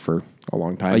now out for a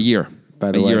long time. A year.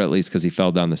 By the way. A year at least, because he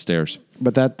fell down the stairs.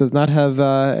 But that does not have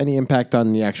any impact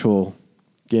on the actual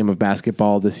game of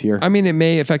basketball this year. I mean, it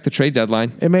may affect the trade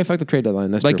deadline. It may affect the trade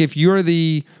deadline. That's like true. If you're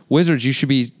the Wizards, you should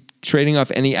be trading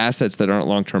off any assets that aren't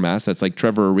long-term assets, like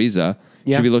Trevor Ariza.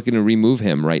 You should be looking to remove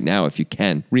him right now if you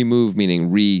can. Remove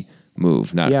meaning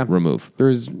remove, not remove.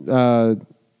 There's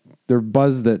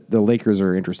buzz that the Lakers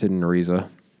are interested in Ariza.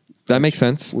 That makes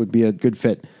sense. Would be a good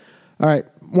fit. All right,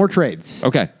 more trades.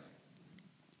 Okay.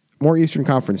 More Eastern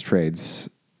Conference trades.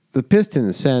 The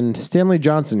Pistons send Stanley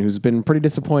Johnson, who's been pretty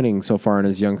disappointing so far in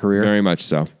his young career, Very much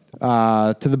so.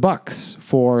 To the Bucks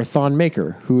for Thon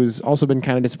Maker, who's also been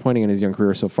kind of disappointing in his young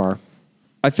career so far.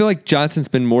 I feel like Johnson's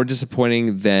been more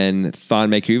disappointing than Thon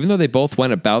Maker, even though they both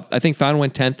went I think Thon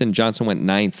went 10th and Johnson went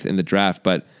 9th in the draft,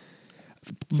 but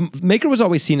Maker was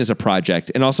always seen as a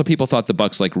project, and also people thought the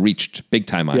Bucks reached big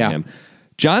time on him.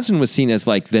 Johnson was seen as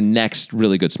the next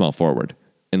really good small forward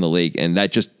in the league, and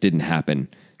that just didn't happen.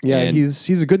 Yeah, and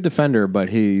he's a good defender, but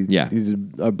he's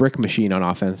a brick machine on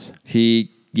offense. He's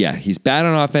bad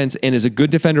on offense and is a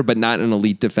good defender, but not an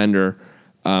elite defender.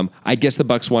 I guess the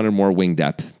Bucks wanted more wing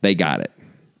depth. They got it.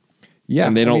 Yeah,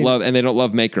 and they don't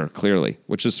love Maker clearly,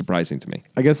 which is surprising to me.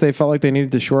 I guess they felt like they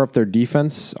needed to shore up their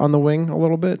defense on the wing a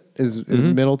little bit. Is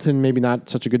Middleton maybe not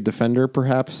such a good defender,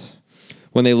 perhaps?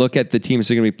 When they look at the teams,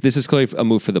 they're going to be. This is clearly a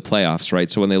move for the playoffs, right?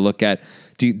 So when they look at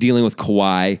dealing with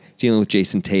Kawhi, dealing with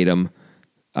Jason Tatum.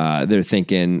 They're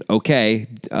thinking, okay,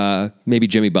 maybe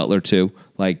Jimmy Butler too.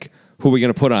 Who are we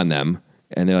going to put on them?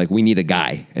 And they're like, we need a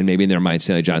guy. And maybe in their mind,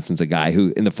 Stanley Johnson's a guy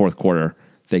who, in the fourth quarter,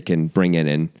 they can bring in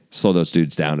and slow those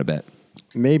dudes down a bit.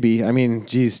 Maybe. I mean,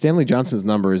 geez, Stanley Johnson's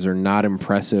numbers are not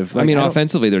impressive.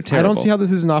 Offensively, they're terrible. I don't see how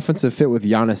this is an offensive fit with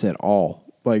Giannis at all.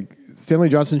 Stanley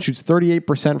Johnson shoots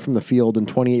 38% from the field and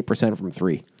 28% from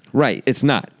three. Right. It's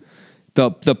not.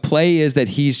 The play is that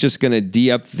he's just going to D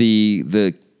up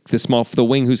the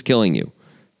wing who's killing you.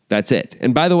 That's it.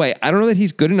 And by the way, I don't know that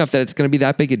he's good enough that it's going to be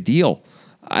that big a deal.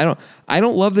 I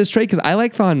don't love this trade because I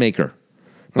like Thon Maker.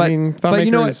 But, Thon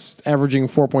Maker is averaging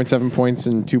 4.7 points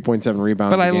and 2.7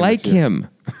 rebounds. But I like him.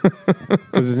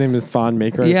 Because his name is Thon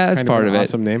Maker. Yeah, that's part of it.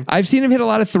 Awesome name. I've seen him hit a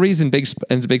lot of threes in big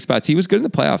spots. He was good in the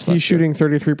playoffs. He's shooting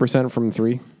 33% from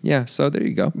three. Yeah, so there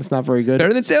you go. It's not very good.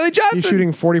 Better than Stanley Johnson. He's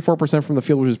shooting 44% from the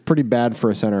field, which is pretty bad for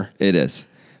a center. It is.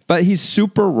 But he's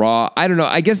super raw. I don't know.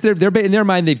 I guess they're in their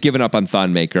mind they've given up on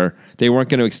Thon Maker. They weren't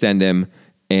going to extend him,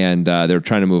 and they're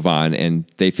trying to move on, and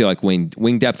they feel like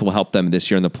wing depth will help them this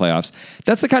year in the playoffs.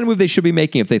 That's the kind of move they should be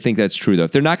making if they think that's true, though.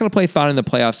 If they're not going to play Thon in the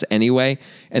playoffs anyway,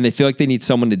 and they feel like they need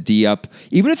someone to D up,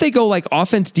 even if they go like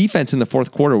offense defense in the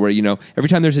fourth quarter, where every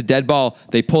time there's a dead ball,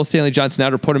 they pull Stanley Johnson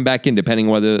out or put him back in, depending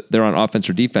on whether they're on offense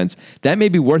or defense. That may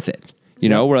be worth it.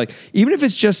 We're like, even if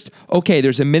it's just, okay,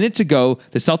 there's a minute to go.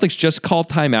 The Celtics just called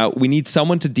timeout. We need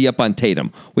someone to D up on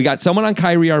Tatum. We got someone on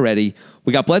Kyrie already.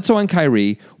 We got Bledsoe on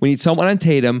Kyrie. We need someone on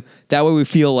Tatum. That way we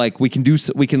feel like we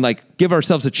can like give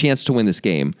ourselves a chance to win this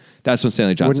game. That's when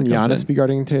Stanley Johnson Wouldn't comes Giannis in. be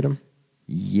guarding Tatum?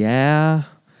 Yeah.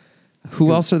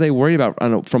 Who else are they worried about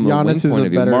from the win point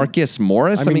of view? Marcus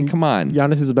Morris? I mean, come on.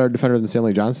 Giannis is a better defender than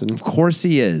Stanley Johnson. Of course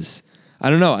he is. I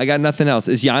don't know. I got nothing else.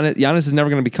 Giannis is never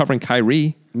going to be covering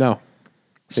Kyrie. No.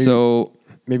 So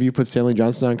maybe you put Stanley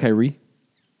Johnson on Kyrie?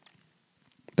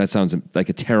 That sounds like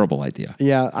a terrible idea.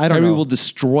 Yeah, I don't know. Kyrie will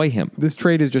destroy him. This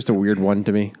trade is just a weird one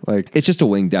to me. Like, it's just a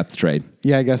wing depth trade.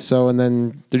 Yeah, I guess so. And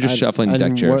then they're just shuffling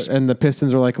deck chairs. And the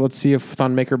Pistons are like, let's see if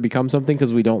Thon Maker becomes something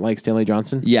because we don't like Stanley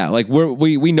Johnson. Yeah, like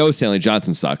we know Stanley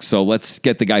Johnson sucks, so let's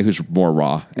get the guy who's more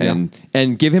raw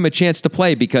and give him a chance to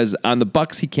play, because on the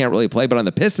Bucks he can't really play, but on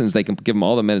the Pistons they can give him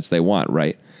all the minutes they want.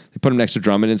 Right? They put him next to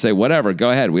Drummond and say, whatever, go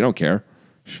ahead, we don't care.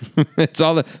 It's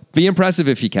all be impressive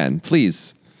if you can,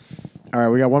 please. All right,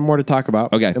 we got one more to talk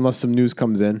about. Okay. Unless some news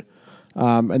comes in.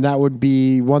 And that would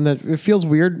be one that it feels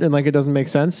weird and like it doesn't make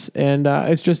sense. And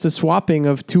it's just a swapping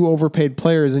of two overpaid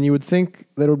players. And you would think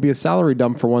that it would be a salary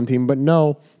dump for one team. But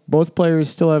no, both players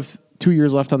still have 2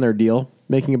 years left on their deal,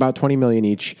 making about $20 million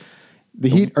each. The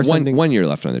Heat are sending 1 year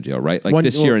left on their deal, right? Like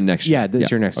this year and next year. Yeah,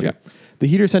 this year, next year. The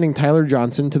Heat are sending Tyler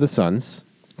Johnson to the Suns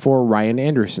for Ryan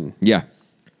Anderson. Yeah.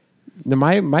 Now,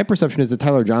 my perception is that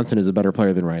Tyler Johnson is a better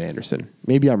player than Ryan Anderson.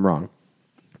 Maybe I'm wrong.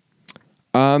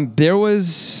 I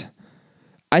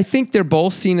think they're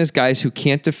both seen as guys who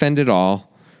can't defend at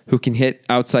all, who can hit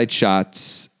outside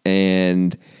shots,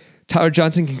 and Tyler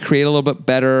Johnson can create a little bit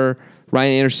better.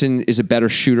 Ryan Anderson is a better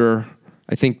shooter.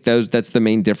 I think that's the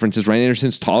main difference. Is Ryan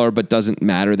Anderson's taller, but doesn't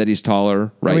matter that he's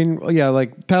taller, right? I mean, yeah,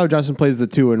 like Tyler Johnson plays the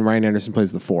 2 and Ryan Anderson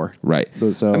plays the 4. Right.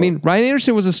 So, I mean, Ryan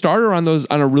Anderson was a starter on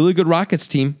a really good Rockets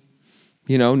team,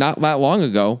 not that long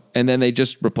ago, and then they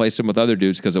just replaced him with other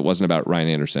dudes because it wasn't about Ryan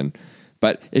Anderson.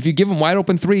 But if you give him wide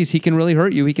open threes, he can really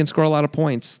hurt you. He can score a lot of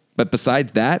points. But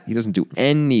besides that, he doesn't do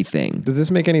anything. Does this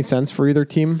make any sense for either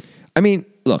team? I mean,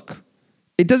 look,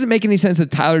 it doesn't make any sense that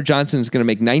Tyler Johnson is going to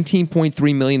make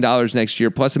 $19.3 million next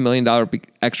year, plus $1 million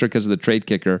extra because of the trade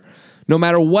kicker, no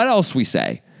matter what else we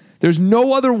say. There's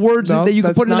no other words that you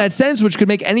could put in that sentence which could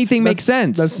make anything make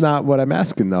sense. That's not what I'm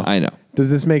asking, though. I know.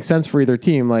 Does this make sense for either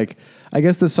team? Like, I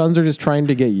guess the Suns are just trying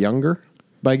to get younger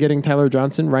by getting Tyler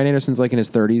Johnson. Ryan Anderson's like in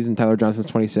his 30s and Tyler Johnson's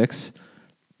 26.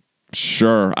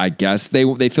 Sure, I guess. They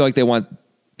feel like they want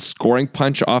scoring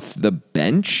punch off the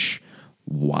bench.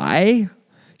 Why?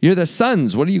 You're the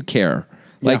Suns. What do you care?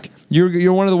 Like,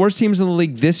 you're one of the worst teams in the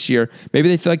league this year. Maybe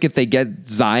they feel like if they get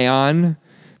Zion,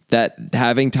 that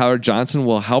having Tyler Johnson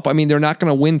will help. I mean, they're not going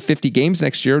to win 50 games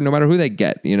next year, no matter who they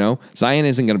get, Zion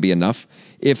isn't going to be enough.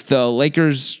 If the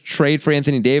Lakers trade for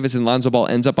Anthony Davis and Lonzo Ball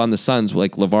ends up on the Suns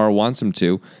like LeVar wants him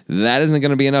to, that isn't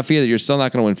going to be enough either. You're still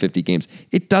not going to win 50 games.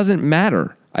 It doesn't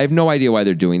matter. I have no idea why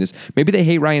they're doing this. Maybe they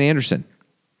hate Ryan Anderson.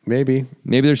 Maybe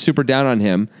they're super down on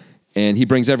him, and he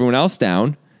brings everyone else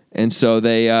down, and so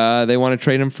they want to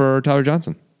trade him for Tyler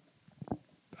Johnson.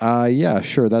 Yeah,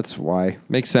 sure. That's why.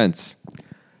 Makes sense.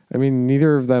 I mean,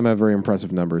 neither of them have very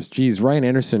impressive numbers. Geez, Ryan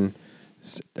Anderson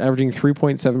is averaging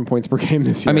 3.7 points per game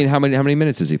this year. I mean, how many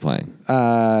minutes is he playing?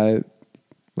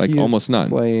 Like almost none.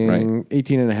 Playing right?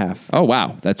 18 and a half. Oh,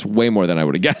 wow. That's way more than I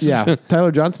would have guessed. Yeah.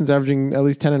 Tyler Johnson's averaging at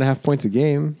least 10 and a half points a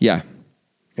game. Yeah.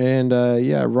 And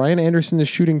Ryan Anderson is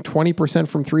shooting 20%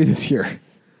 from 3 this year.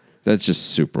 That's just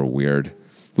super weird.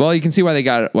 Well, you can see why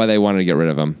they wanted to get rid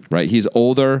of him, right? He's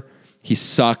older. He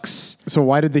sucks. So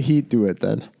why did the Heat do it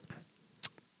then?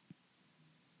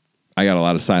 I got a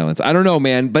lot of silence. I don't know,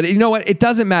 man. But you know what? It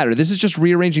doesn't matter. This is just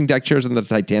rearranging deck chairs on the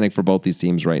Titanic for both these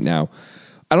teams right now.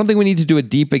 I don't think we need to do a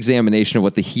deep examination of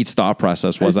what the Heat's thought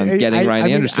process was on getting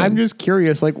Ryan Anderson. I'm just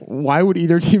curious, like, why would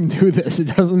either team do this?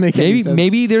 It doesn't make any sense.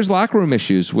 Maybe there's locker room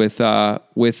issues with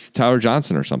Tyler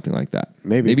Johnson or something like that.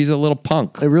 Maybe he's a little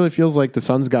punk. It really feels like the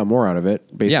Suns got more out of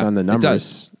it based on the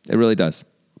numbers. It really does.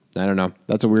 I don't know.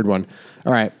 That's a weird one.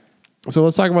 All right. So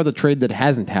let's talk about the trade that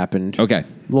hasn't happened. Okay. A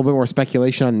little bit more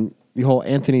speculation on the whole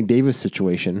Anthony Davis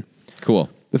situation. Cool.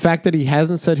 The fact that he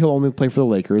hasn't said he'll only play for the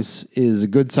Lakers is a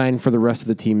good sign for the rest of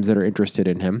the teams that are interested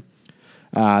in him.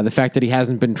 The fact that he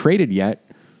hasn't been traded yet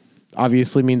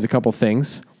obviously means a couple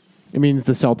things. It means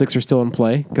the Celtics are still in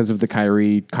play because of the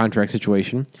Kyrie contract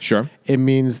situation. Sure. It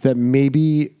means that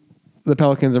maybe the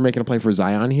Pelicans are making a play for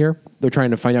Zion here. They're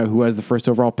trying to find out who has the first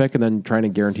overall pick and then trying to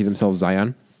guarantee themselves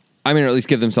Zion. I mean, or at least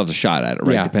give themselves a shot at it,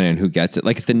 right? Yeah. Depending on who gets it.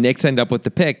 Like if the Knicks end up with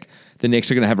the pick, the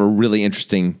Knicks are going to have a really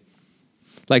interesting,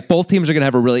 like both teams are going to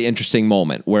have a really interesting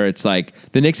moment where it's like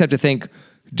the Knicks have to think,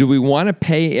 do we want to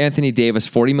pay Anthony Davis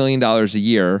 $40 million a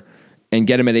year and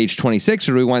get him at age 26,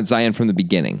 or do we want Zion from the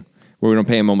beginning where we don't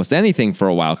pay him almost anything for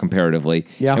a while comparatively,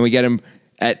 and we get him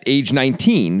at age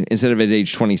 19 instead of at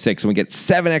age 26, and we get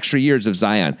 7 extra years of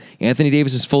Zion. Anthony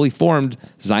Davis is fully formed.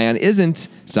 Zion isn't.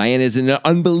 Zion is an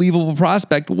unbelievable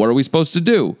prospect. What are we supposed to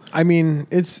do? I mean,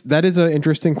 that is an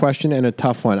interesting question and a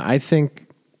tough one. I think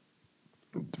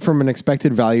from an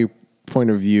expected value point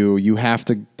of view, you have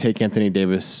to take Anthony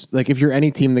Davis. Like if you're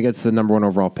any team that gets the number 1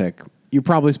 overall pick, you're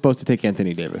probably supposed to take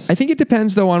Anthony Davis. I think it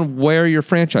depends, though, on where your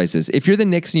franchise is. If you're the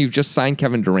Knicks and you've just signed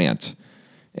Kevin Durant,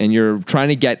 and you're trying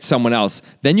to get someone else,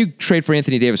 then you trade for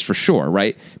Anthony Davis for sure,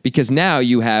 right? Because now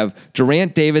you have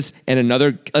Durant, Davis, and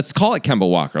another, let's call it Kemba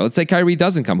Walker. Let's say Kyrie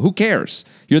doesn't come. Who cares?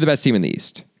 You're the best team in the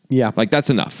East. Yeah. Like, that's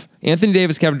enough. Anthony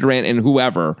Davis, Kevin Durant, and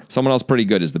whoever, someone else pretty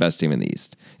good is the best team in the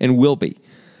East, and will be.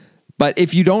 But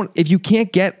if you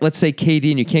can't get, let's say,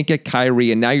 KD, and you can't get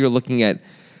Kyrie, and now you're looking at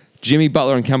Jimmy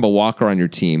Butler and Kemba Walker on your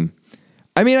team,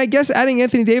 I mean, I guess adding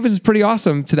Anthony Davis is pretty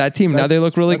awesome to that team. Now they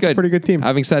look really good. That's a pretty good team.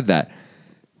 Having said that.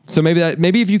 So maybe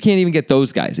if you can't even get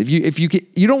those guys,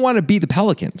 you don't want to beat the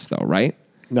Pelicans though, right?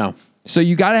 No. So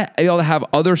you got to be able to have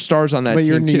other stars on that team too. But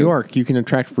you're in New York, you can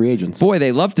attract free agents. Boy,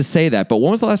 they love to say that, but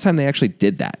when was the last time they actually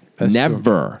did that? That's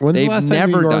never. True. When's They've the last time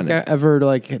never New done York it.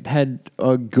 ever had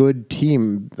a good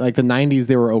team? Like the 90s,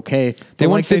 they were okay. They But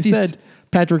won like 50. They said,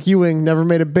 Patrick Ewing never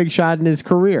made a big shot in his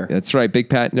career. That's right. Big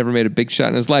Pat never made a big shot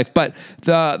in his life. But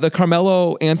the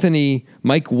Carmelo Anthony,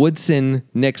 Mike Woodson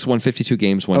Knicks won 52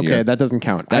 games one year. Okay, that doesn't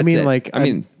count. That's it. I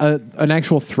mean, an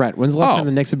actual threat. When's the last time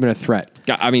the Knicks have been a threat?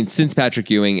 I mean, since Patrick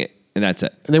Ewing, and that's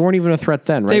it. They weren't even a threat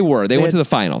then, right? They were. They went to the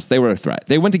finals. They were a threat.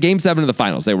 They went to Game 7 of the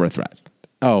finals. They were a threat.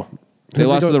 Oh. They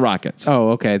lost to the Rockets.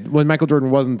 Oh, okay. When Michael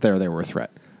Jordan wasn't there, they were a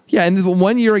threat. Yeah, and the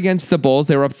 1 year against the Bulls,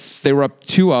 they were up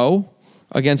 2-0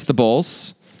 against the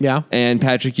Bulls. Yeah. And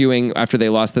Patrick Ewing, after they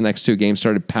lost the next 2 games,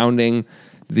 started pounding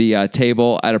the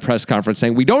table at a press conference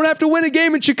saying, we don't have to win a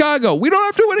game in Chicago. We don't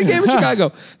have to win a game in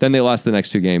Chicago. Then they lost the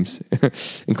next 2 games,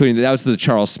 including that was the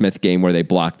Charles Smith game where they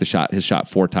blocked his shot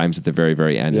 4 times at the very,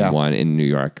 very end and won in New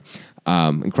York.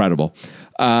 Incredible.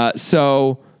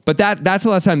 But that's the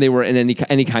last time they were in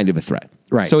any kind of a threat.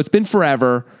 Right. So it's been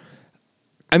forever.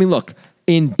 I mean, look,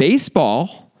 in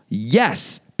baseball,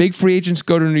 yes, big free agents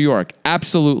go to New York.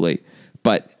 Absolutely.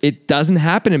 But it doesn't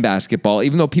happen in basketball,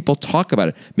 even though people talk about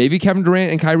it. Maybe Kevin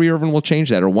Durant and Kyrie Irving will change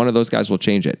that, or one of those guys will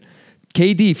change it.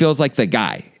 KD feels like the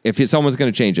guy if someone's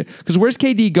going to change it. Because where's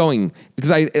KD going?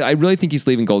 Because I really think he's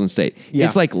leaving Golden State. Yeah.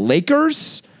 It's like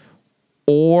Lakers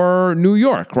or New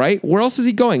York, right? Where else is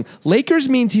he going? Lakers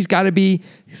means he's got to be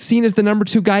seen as the number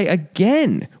 2 guy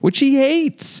again, which he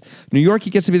hates. New York,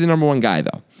 he gets to be the number 1 guy,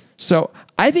 though. So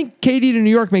I think KD to New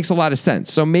York makes a lot of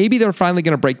sense. So maybe they're finally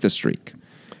going to break the streak.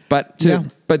 But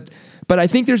I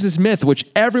think there's this myth which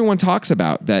everyone talks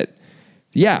about that,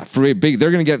 they're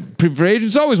going to get free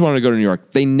agents always want to go to New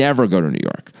York. They never go to New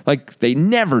York. Like they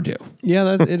never do.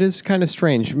 Yeah, it is kind of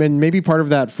strange. I mean, maybe part of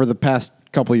that for the past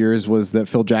couple of years was that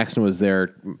Phil Jackson was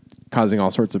there causing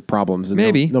all sorts of problems. And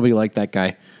maybe nobody liked that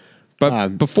guy.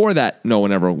 But before that, no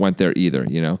one ever went there either,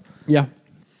 you know? Yeah.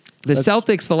 The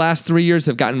Celtics the last 3 years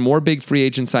have gotten more big free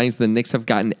agent signings than the Knicks have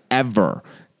gotten ever,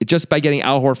 just by getting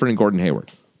Al Horford and Gordon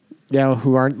Hayward. Yeah,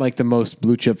 who aren't like the most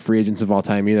blue chip free agents of all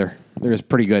time either. They're just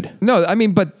pretty good. No, I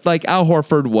mean, but like Al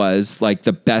Horford was like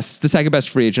the second best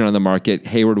free agent on the market.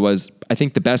 Hayward was, I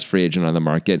think, the best free agent on the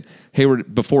market.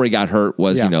 Hayward, before he got hurt,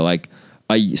 was,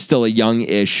 still a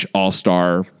young-ish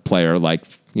all-star player,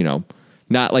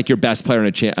 not like your best player on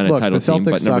a title team,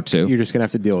 but number 2. You're just going to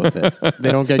have to deal with it.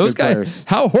 They don't get those good guys, players.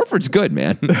 Al Horford's good,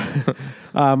 man.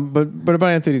 But about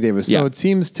Anthony Davis. So it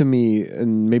seems to me,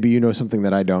 and maybe you know something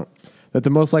that I don't, that the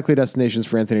most likely destinations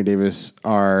for Anthony Davis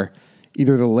are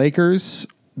either the Lakers,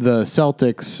 the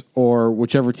Celtics, or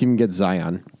whichever team gets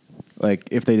Zion. Like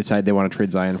if they decide they want to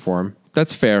trade Zion for him.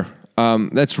 That's fair.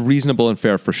 That's reasonable and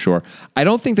fair for sure. I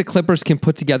don't think the Clippers can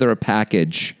put together a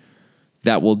package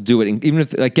that will do it. Even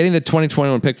if getting the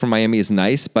 2021 pick from Miami is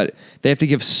nice, but they have to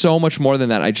give so much more than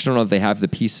that. I just don't know if they have the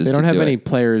pieces. They don't have any it.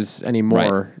 players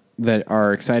anymore that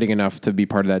are exciting enough to be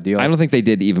part of that deal. I don't think they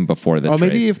did even before the trade.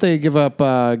 Maybe if they give up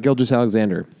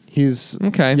Gilgeous-Alexander. He's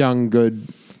young, good.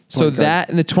 So that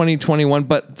in the 2021,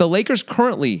 but the Lakers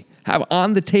currently have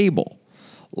on the table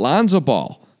Lonzo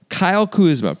Ball, Kyle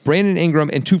Kuzma, Brandon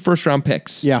Ingram, and 2 first-round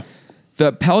picks. Yeah.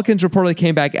 The Pelicans reportedly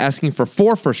came back asking for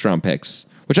 4 first-round picks,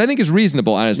 which I think is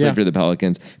reasonable, honestly, if you're the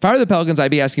Pelicans. If I were the Pelicans,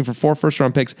 I'd be asking for 4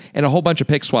 first-round picks and a whole bunch of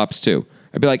pick swaps, too.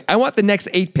 I'd be like, I want the next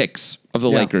 8 picks of the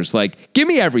Lakers. Like, give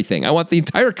me everything. I want the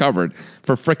entire cupboard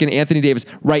for frickin' Anthony Davis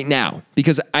right now.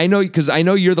 Because I know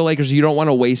you're the Lakers. You don't want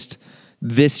to waste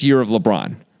this year of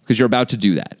LeBron because you're about to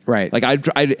do that. Right. Like, I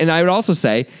would also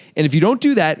say, and if you don't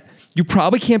do that, you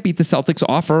probably can't beat the Celtics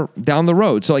offer down the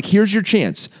road. So, like, here's your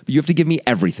chance. But you have to give me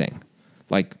everything.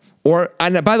 Like,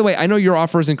 and by the way, I know your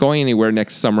offer isn't going anywhere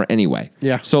next summer anyway.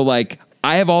 Yeah. So, like,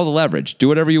 I have all the leverage. Do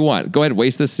whatever you want. Go ahead,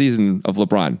 waste this season of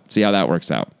LeBron. See how that works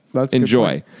out. That's a good Enjoy.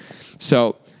 point.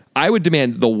 So, I would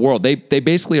demand the world. They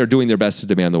basically are doing their best to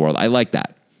demand the world. I like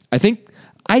that. I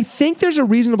think there's a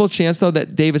reasonable chance, though,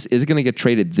 that Davis is going to get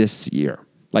traded this year.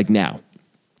 Like now.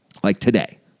 Like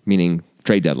today. Meaning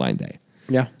trade deadline day.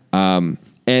 Yeah. And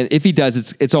if he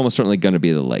does, it's almost certainly going to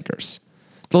be the Lakers.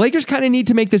 The Lakers kind of need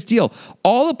to make this deal.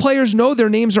 All the players know their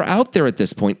names are out there at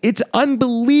this point. It's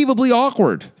unbelievably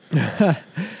awkward.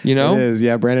 You know? It is,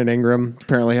 yeah. Brandon Ingram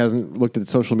apparently hasn't looked at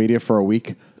social media for a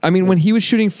week. I mean, when he was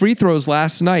shooting free throws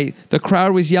last night, the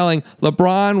crowd was yelling,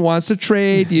 LeBron wants to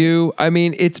trade you. I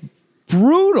mean, it's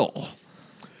brutal.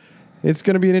 It's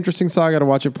going to be an interesting saga to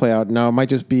watch it play out. Now, it might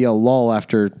just be a lull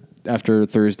after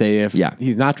Thursday. If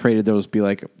he's not traded, those be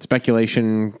like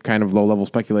speculation, kind of low-level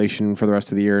speculation for the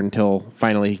rest of the year until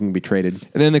finally he can be traded.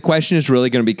 And then the question is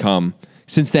really going to become,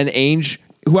 since then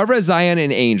whoever has Zion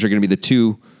and Ainge are going to be the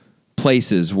 2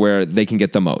 places where they can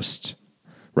get the most,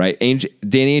 right? Danny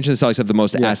Ainge and the Celtics have the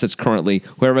most assets currently.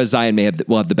 Whoever has Zion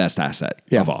will have the best asset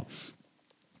of all.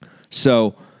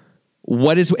 So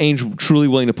what is Ainge truly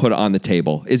willing to put on the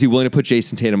table? Is he willing to put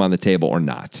Jason Tatum on the table or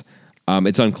not?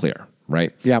 It's unclear,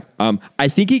 right? Yeah. I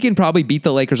think he can probably beat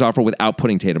the Lakers offer without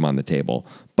putting Tatum on the table,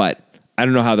 but I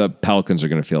don't know how the Pelicans are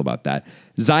going to feel about that.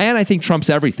 Zion, I think,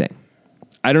 trumps everything.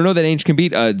 I don't know that Ainge can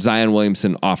beat a Zion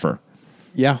Williamson offer.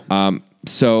 Yeah.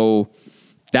 So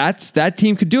that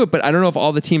team could do it, but I don't know if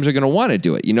all the teams are going to want to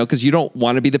do it, because you don't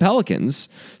want to be the Pelicans.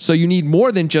 So you need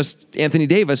more than just Anthony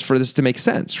Davis for this to make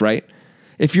sense, right?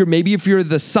 If you're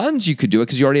the Suns, you could do it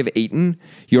because you already have Ayton,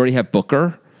 you already have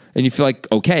Booker, and you feel like,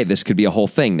 okay, this could be a whole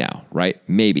thing now, right?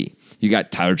 Maybe. You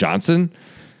got Tyler Johnson.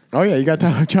 Oh, yeah, you got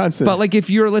Tyler Johnson. But like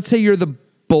let's say you're the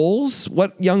Bulls,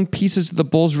 what young pieces do the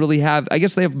Bulls really have? I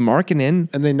guess they have Markkanen.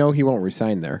 And they know he won't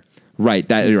resign there. Right,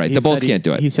 right. The Bulls can't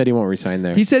do it. He said he won't resign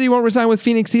there. He said he won't resign with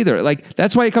Phoenix either. Like,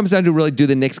 that's why it comes down to really, do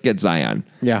the Knicks get Zion?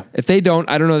 Yeah. If they don't,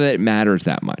 I don't know that it matters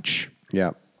that much.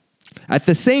 Yeah. At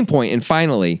the same point, and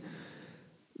finally,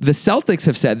 the Celtics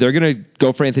have said they're going to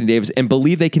go for Anthony Davis and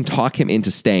believe they can talk him into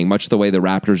staying, much the way the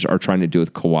Raptors are trying to do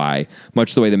with Kawhi,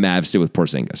 much the way the Mavs did with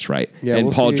Porzingis, right? Yeah, and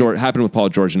we'll Paul George happened with Paul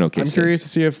George and OKC. I'm curious to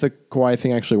see if the Kawhi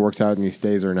thing actually works out and he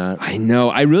stays or not. I know.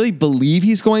 I really believe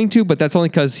he's going to, but that's only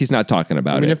because he's not talking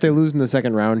about it. I mean, if they lose in the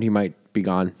second round, he might be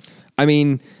gone. I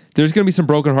mean, there's going to be some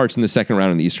broken hearts in the second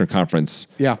round in the Eastern Conference.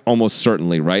 Yeah. Almost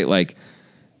certainly, right? Like,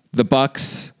 the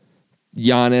Bucks,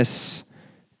 Giannis,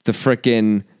 the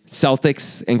frickin'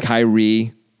 Celtics and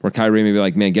Kyrie, where Kyrie may be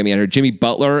like, man, get me out of here. Jimmy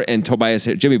Butler and Tobias,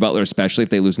 Jimmy Butler especially, if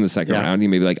they lose in the second round, he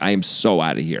may be like, I am so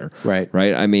out of here. Right.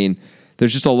 Right? I mean,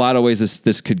 there's just a lot of ways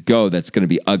this could go that's going to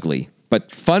be ugly,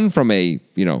 but fun from a,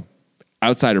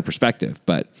 outsider perspective,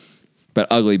 but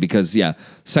ugly because,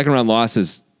 second round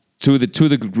losses, two of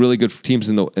the really good teams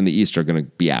in the East are going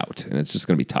to be out, and it's just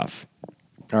going to be tough.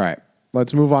 All right.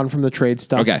 Let's move on from the trade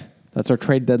stuff. Okay. That's our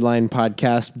trade deadline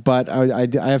podcast, but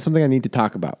I have something I need to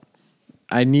talk about.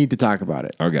 I need to talk about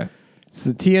it. Okay.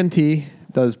 So the TNT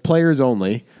does players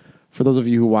only. For those of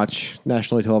you who watch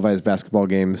nationally televised basketball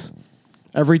games,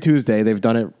 every Tuesday, they've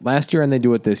done it last year and they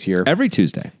do it this year. Every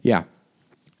Tuesday. Yeah.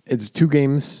 It's 2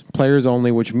 games, players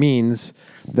only, which means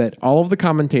that all of the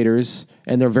commentators,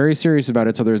 and they're very serious about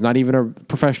it, so there's not even a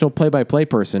professional play-by-play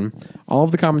person, all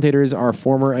of the commentators are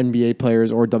former NBA players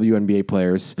or WNBA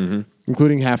players,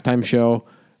 including halftime show,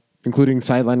 including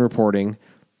sideline reporting,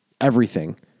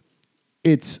 everything.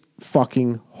 It's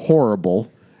fucking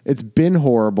horrible. It's been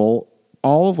horrible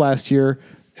all of last year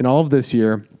and all of this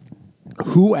year.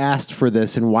 Who asked for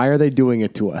this and why are they doing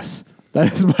it to us?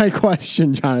 That is my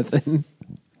question, Jonathan.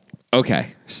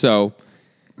 Okay, so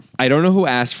I don't know who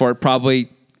asked for it. Probably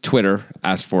Twitter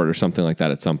asked for it or something like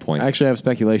that at some point. I actually have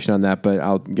speculation on that, but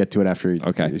I'll get to it after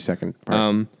your second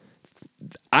part.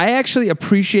 I actually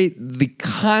appreciate the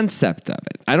concept of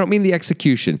it. I don't mean the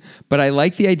execution, but I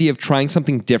like the idea of trying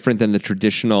something different than the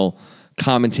traditional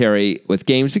commentary with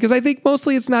games because I think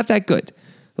mostly it's not that good.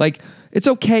 Like, it's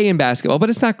okay in basketball, but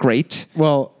it's not great.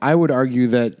 Well, I would argue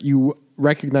that you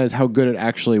recognize how good it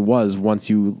actually was once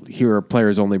you hear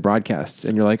players only broadcasts,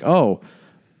 and you're like, oh,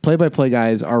 play-by-play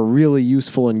guys are really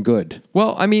useful and good.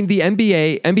 Well, I mean, the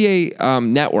NBA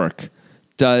Network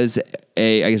does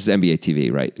I guess it's NBA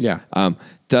TV, right? Yeah.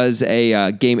 Does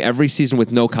a game every season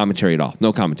with no commentary at all,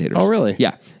 no commentators. Oh, really?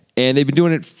 Yeah, and they've been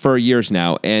doing it for years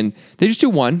now, and they just do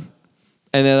one,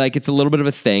 and they're like, it's a little bit of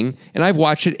a thing, and I've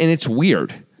watched it, and it's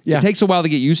weird. Yeah. It takes a while to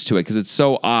get used to it because it's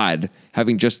so odd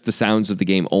having just the sounds of the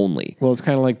game only. Well, it's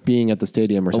kind of like being at the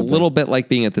stadium or something. A little bit like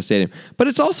being at the stadium, but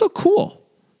it's also cool.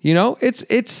 You know,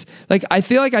 it's like I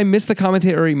feel like I miss the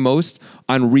commentary most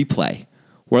on replay,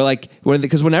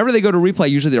 because whenever they go to replay,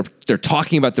 usually they're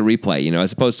talking about the replay. You know,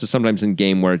 as opposed to sometimes in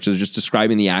game where it's just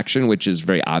describing the action, which is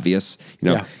very obvious. You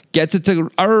know, Yeah. Gets it to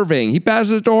Irving, he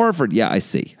passes it to Horford. Yeah, I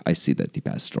see that he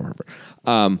passes it to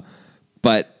Horford.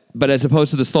 But as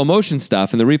opposed to the slow motion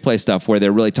stuff and the replay stuff where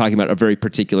they're really talking about a very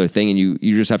particular thing and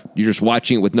you're just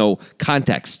watching it with no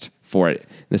context for it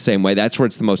in the same way. That's where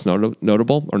it's the most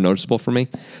notable or noticeable for me.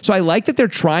 So I like that they're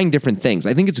trying different things.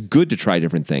 I think it's good to try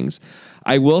different things.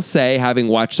 I will say, having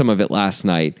watched some of it last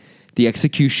night, the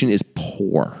execution is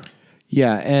poor.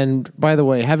 Yeah, and by the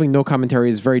way, having no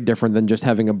commentary is very different than just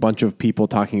having a bunch of people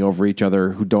talking over each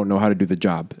other who don't know how to do the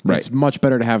job. Right. It's much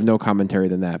better to have no commentary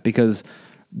than that because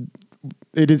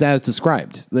it is as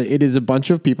described. It is a bunch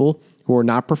of people who are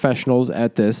not professionals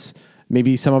at this.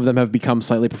 Maybe some of them have become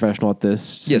slightly professional at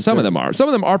this. Yeah, some of them are. Some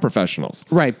of them are professionals.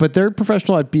 Right, but they're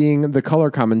professional at being the color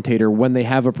commentator when they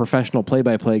have a professional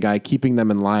play-by-play guy keeping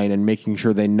them in line and making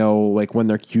sure they know like when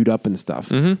they're queued up and stuff.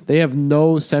 Mm-hmm. They have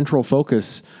no central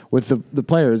focus with the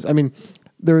players. I mean,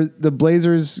 the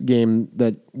Blazers game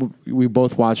that we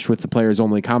both watched with the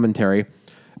players-only commentary,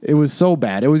 it was so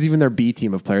bad. It was even their B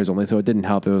team of players only, so it didn't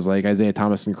help. It was like Isaiah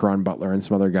Thomas and Caron Butler and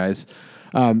some other guys.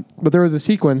 But there was a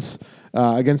sequence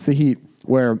against the Heat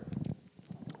where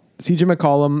CJ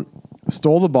McCollum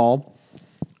stole the ball,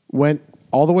 went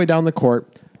all the way down the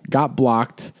court, got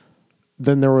blocked.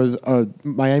 Then there was a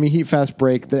Miami Heat fast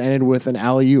break that ended with an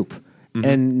alley-oop,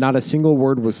 and not a single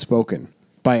word was spoken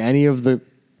by any of the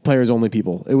players-only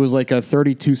people. It was like a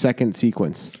 32-second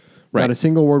sequence. Right. Not a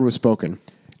single word was spoken.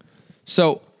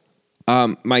 So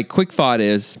my quick thought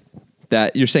is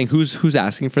that you're saying who's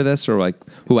asking for this, or like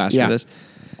who asked for this?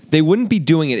 They wouldn't be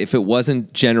doing it if it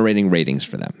wasn't generating ratings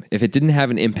for them. If it didn't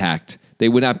have an impact, they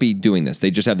would not be doing this.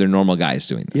 They just have their normal guys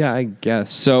doing this. Yeah, I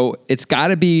guess. So it's got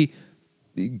to be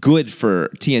good for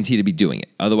TNT to be doing it.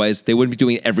 Otherwise, they wouldn't be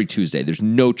doing it every Tuesday. There's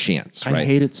no chance, right? I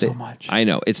hate it so much. I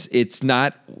know. It's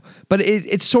not, but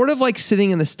it's sort of like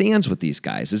sitting in the stands with these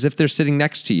guys, as if they're sitting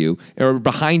next to you or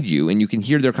behind you and you can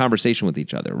hear their conversation with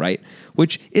each other, right?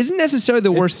 Which isn't necessarily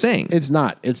the worst thing. It's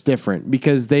not. It's different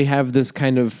because they have this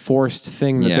kind of forced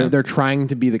thing that they're trying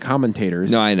to be the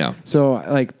commentators. No, I know. So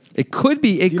like, it could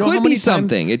be. It could be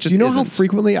something. It just. Do you know isn't. how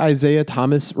frequently Isaiah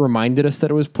Thomas reminded us that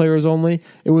it was players only?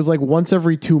 It was like once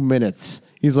every 2 minutes.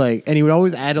 He's like, and he would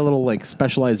always add a little like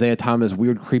special Isaiah Thomas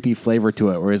weird creepy flavor to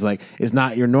it, where he's like, "It's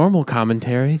not your normal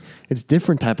commentary. It's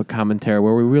different type of commentary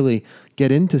where we really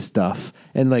get into stuff."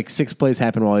 And like 6 plays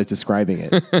happen while he's describing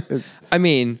it. It's. I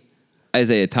mean,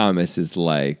 Isaiah Thomas is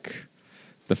like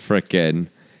the frickin'.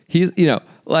 He's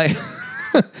like.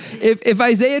 If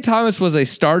Isaiah Thomas was a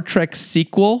Star Trek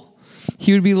sequel,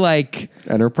 he would be like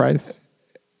Enterprise.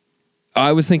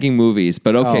 I was thinking movies,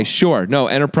 but okay, sure. No,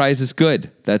 Enterprise is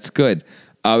good. That's good.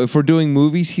 If we're doing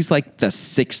movies, he's like the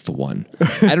 6th one.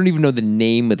 I don't even know the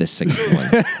name of the 6th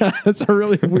one. That's a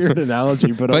really weird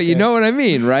analogy, but you know what I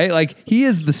mean, right? Like he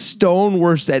is the stone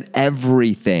worst at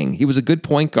everything. He was a good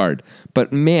point guard,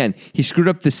 but man, he screwed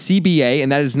up the CBA,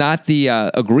 and that is not the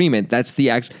agreement. That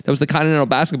was the Continental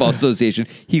Basketball Association.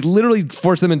 He literally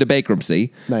forced them into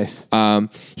bankruptcy. Nice.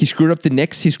 He screwed up the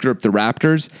Knicks. He screwed up the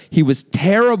Raptors. He was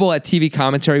terrible at TV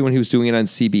commentary when he was doing it on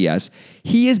CBS.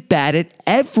 He is bad at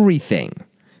everything.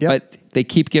 Yep. But they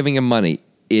keep giving him money.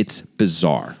 It's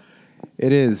bizarre.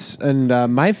 It is. And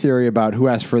my theory about who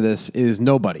asked for this is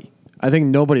nobody. I think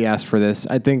nobody asked for this.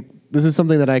 I think this is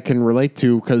something that I can relate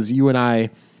to because you and I,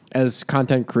 as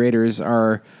content creators,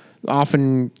 are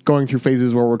often going through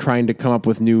phases where we're trying to come up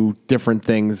with new, different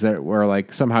things that were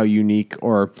like somehow unique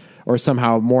or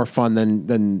somehow more fun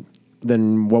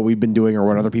than what we've been doing or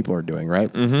what other people are doing,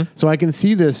 right? Mm-hmm. So I can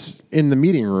see this in the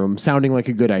meeting room sounding like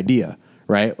a good idea.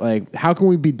 Right? Like, how can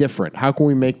we be different? How can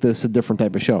we make this a different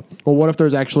type of show? Well, what if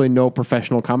there's actually no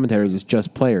professional commentators? It's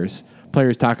just players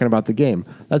talking about the game.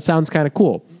 That sounds kind of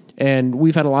cool. And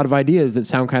we've had a lot of ideas that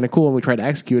sound kind of cool, and we tried to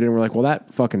execute it, and we're like, well,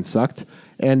 that fucking sucked.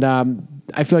 And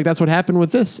I feel like that's what happened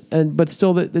with this, but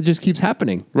still, that just keeps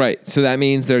happening. Right. So that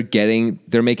means they're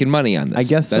making money on this. I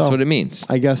guess that's so. what it means.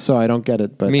 I guess so. I don't get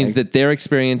it, but It means that their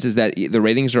experience is that the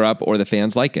ratings are up or the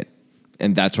fans like it,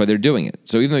 and that's why they're doing it.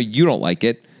 So even though you don't like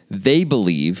it, they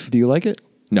believe. Do you like it?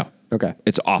 No. Okay.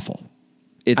 It's awful.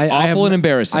 It's awful and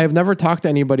embarrassing. I have never talked to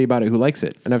anybody about it who likes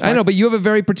it, and I know, but you have a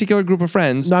very particular group of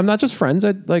friends. No, I'm not just friends.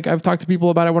 I've talked to people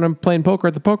about it when I'm playing poker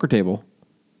at the poker table.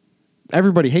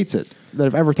 Everybody hates it that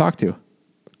I've ever talked to.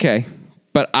 Okay.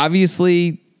 But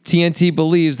obviously TNT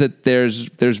believes that there's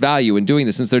value in doing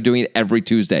this since they're doing it every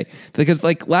Tuesday. Because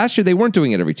like last year they weren't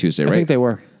doing it every Tuesday, right? I think they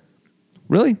were.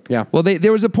 Really? Yeah. Well,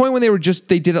 there was a point when they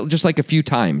did it just like a few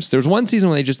times. There was one season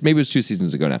when maybe it was 2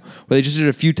 seasons ago now, where they just did it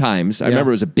a few times. I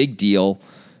remember it was a big deal.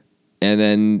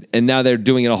 And now they're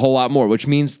doing it a whole lot more, which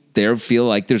means they feel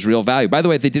like there's real value. By the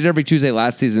way, if they did it every Tuesday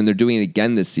last season and they're doing it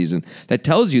again this season, that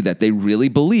tells you that they really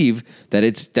believe that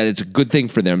it's a good thing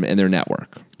for them and their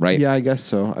network, right? Yeah, I guess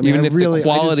so. I mean, Even if the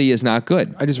quality is not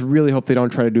good. I just really hope they don't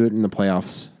try to do it in the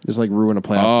playoffs. Just like ruin a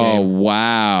playoff game. Oh,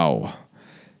 wow.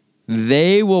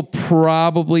 They will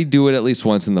probably do it at least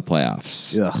once in the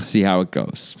playoffs. Ugh. See how it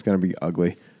goes. It's going to be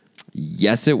ugly.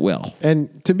 Yes, it will.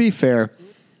 And to be fair,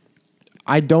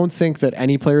 I don't think that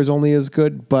any player is only as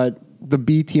good, but the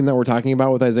B team that we're talking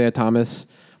about with Isaiah Thomas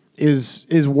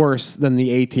is worse than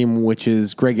the A team, which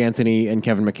is Greg Anthony and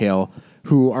Kevin McHale,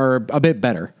 who are a bit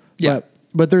better. Yeah.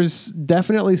 But there's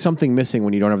definitely something missing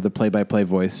when you don't have the play-by-play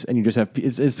voice, and you just have.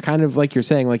 It's kind of like you're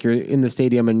saying, like you're in the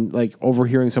stadium and like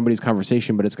overhearing somebody's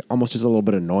conversation, but it's almost just a little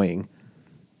bit annoying.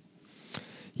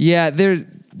 Yeah,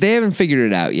 they haven't figured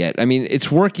it out yet. I mean,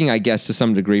 it's working, I guess, to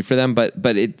some degree for them, but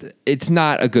it's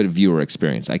not a good viewer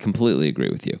experience. I completely agree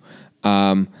with you.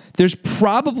 There's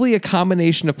probably a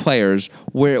combination of players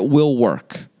where it will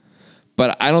work,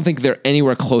 but I don't think they're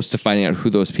anywhere close to finding out who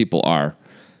those people are.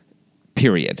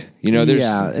 Period.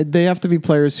 They have to be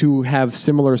players who have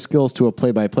similar skills to a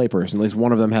play-by-play person. At least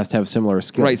one of them has to have similar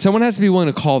skills. Right. Someone has to be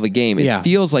willing to call the game. It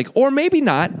feels like, or maybe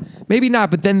not,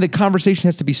 but then the conversation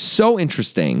has to be so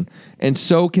interesting and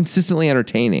so consistently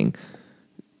entertaining.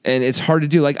 And it's hard to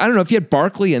do. Like, I don't know, if you had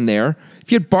Barkley in there,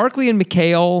 if you had Barkley and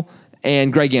McHale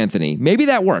and Greg Anthony, maybe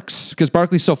that works because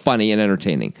Barkley's so funny and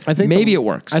entertaining. I think maybe it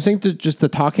works. I think just the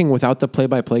talking without the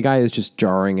play-by-play guy is just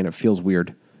jarring and it feels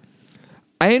weird.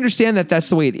 I understand that that's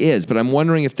the way it is, but I'm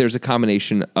wondering if there's a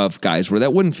combination of guys where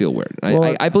that wouldn't feel weird.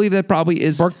 I believe that probably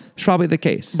is probably the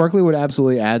case. Barkley would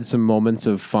absolutely add some moments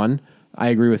of fun. I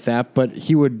agree with that, but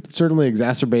he would certainly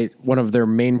exacerbate one of their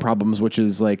main problems, which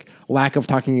is like lack of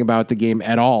talking about the game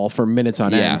at all for minutes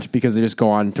on end because they just go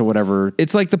on to whatever.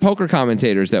 It's like the poker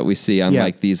commentators that we see on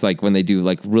like these, like when they do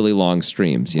like really long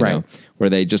streams, you know, where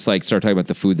they just like start talking about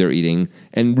the food they're eating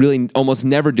and really almost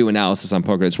never do analysis on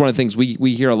poker. It's one of the things we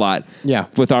hear a lot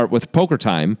with Poker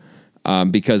Time.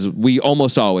 Because we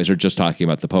almost always are just talking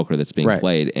about the poker that's being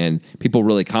played, and people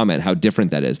really comment how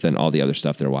different that is than all the other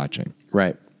stuff they're watching.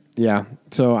 Right. Yeah.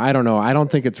 So I don't know. I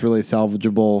don't think it's really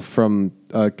salvageable from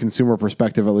a consumer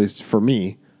perspective, at least for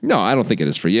me. No, I don't think it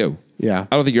is for you. Yeah.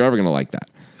 I don't think you're ever going to like that.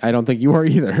 I don't think you are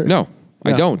either. No,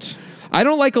 I don't. I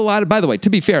don't like a lot of, by the way, to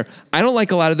be fair, I don't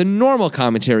like a lot of the normal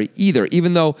commentary either,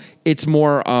 even though it's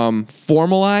more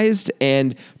formalized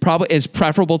and probably is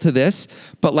preferable to this.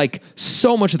 But like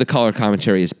so much of the color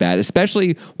commentary is bad,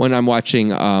 especially when I'm watching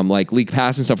like League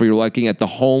Pass and stuff where you're looking at the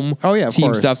home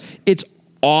team stuff. It's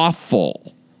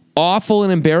awful. Awful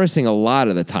and embarrassing a lot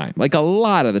of the time. Like a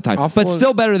lot of the time. Awful, but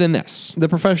still better than this. The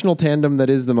professional tandem that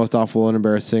is the most awful and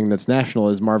embarrassing that's national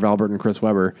is Marv Albert and Chris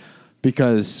Webber,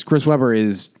 because Chris Webber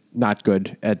is not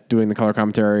good at doing the color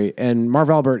commentary, and Marv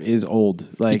Albert is old.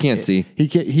 Like, he can't see.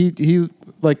 He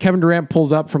like Kevin Durant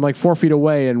pulls up from like 4 feet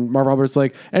away, and Marv Albert's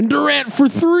like, and Durant for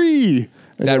 3.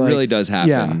 And that really does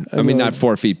happen. Yeah, I mean, not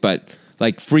 4 feet, but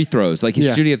like free throws. Like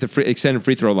he's shooting at the extended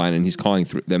free throw line and he's calling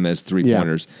them as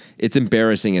 3-pointers. It's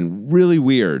embarrassing and really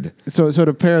weird. So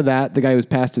to pair that, the guy who's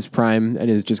past his prime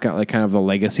and has just got like kind of the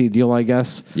legacy deal, I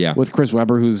guess. Yeah. With Chris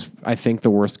Webber, who's I think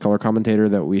the worst color commentator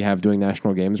that we have doing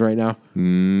national games right now.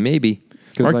 Maybe.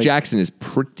 Mark Jackson is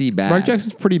pretty bad. Mark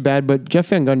Jackson's pretty bad, but Jeff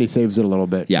Van Gundy saves it a little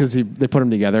bit. Because they put them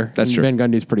together. That's true. Van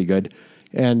Gundy's pretty good.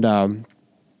 And I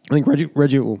think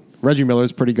Reggie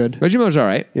Miller's pretty good. Reggie Miller's all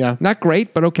right. Yeah. Not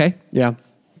great, but okay. Yeah.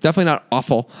 Definitely not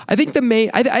awful. I think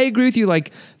I agree with you,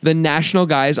 like the national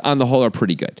guys on the whole are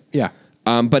pretty good. Yeah.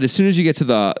 But as soon as you get to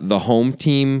the home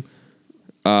team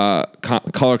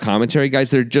color commentary guys,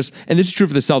 they're just, and this is true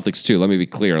for the Celtics too, let me be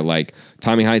clear, like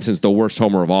Tommy Heinsohn's the worst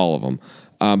homer of all of them.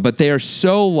 But they are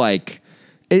so like,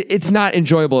 it's not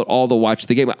enjoyable at all to watch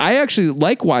the game. I actually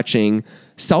like watching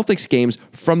Celtics games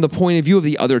from the point of view of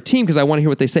the other team because I want to hear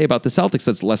what they say about the Celtics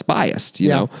that's less biased, you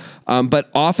know? But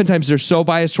oftentimes they're so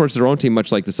biased towards their own team,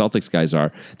 much like the Celtics guys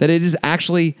are, that it is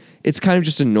actually, it's kind of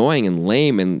just annoying and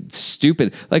lame and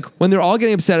stupid. Like when they're all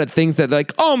getting upset at things that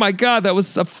like, oh my God, that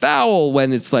was a foul,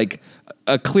 when it's like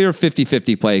a clear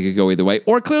 50-50 play could go either way,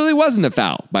 or clearly wasn't a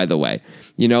foul, by the way.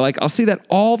 You know, like I'll see that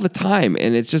all the time,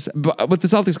 and it's just, with the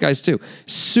Celtics guys too,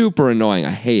 super annoying.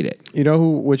 I hate it. You know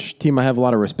which team I have a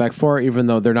lot of respect for, even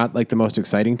though they're not like the most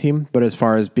exciting team, but as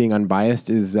far as being unbiased,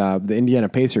 is the Indiana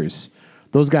Pacers.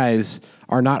 Those guys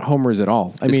are not homers at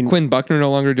all. Is Quinn Buckner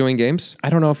no longer doing games? I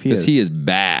don't know if he is. Because he is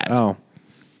bad. Oh.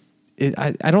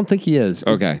 I don't think he is.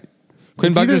 Okay.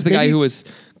 Quinn Buckner's the guy who was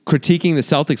critiquing the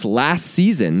Celtics last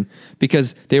season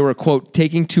because they were, quote,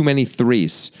 taking too many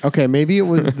threes. Okay, maybe it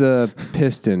was the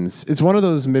Pistons. It's one of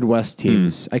those Midwest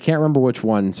teams. I can't remember which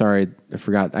one. Sorry, I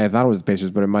forgot. I thought it was the Pacers,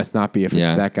 but it must not be if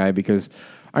it's that guy, because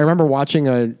I remember watching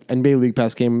an NBA League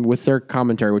Pass game with their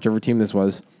commentary, whichever team this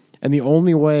was, and the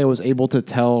only way I was able to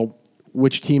tell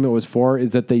which team it was for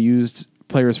is that they used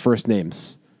players' first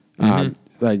names.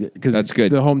 Like, because that's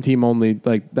good. The home team only,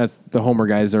 like, that's the homer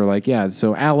guys are like, yeah,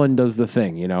 so Allen does the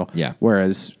thing, you know? Yeah.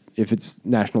 Whereas if it's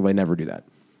national, they never do that.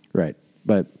 Right.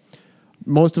 But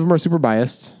most of them are super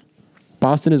biased.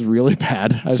 Boston is really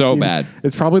bad. So bad.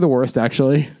 It's probably the worst,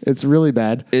 actually. It's really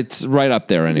bad. It's right up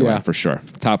there anyway, for sure.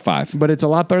 Top 5. But it's a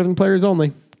lot better than players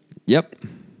only. Yep.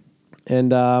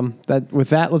 And with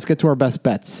that, let's get to our best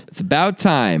bets. It's about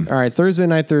time. All right, Thursday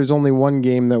night, there's only one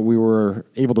game that we were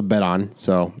able to bet on,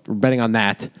 so we're betting on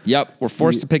that. Yep, we're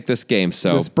forced to pick this game,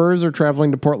 so. The Spurs are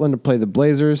traveling to Portland to play the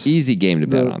Blazers. Easy game to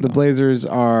bet on, The Blazers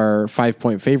are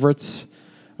 5-point favorites.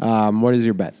 What is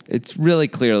your bet? It's really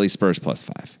clearly Spurs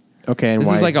 +5. Okay, and this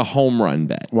why? is like a home run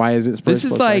bet. Why is it Spurs?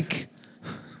 This is like,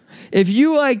 if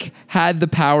you like had the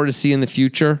power to see in the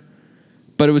future,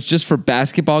 but it was just for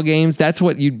basketball games, that's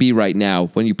what you'd be right now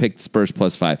when you picked Spurs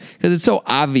 +5. Because it's so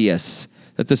obvious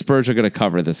that the Spurs are going to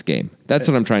cover this game. That's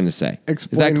what I'm trying to say. Is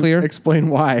that clear? Explain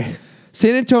why.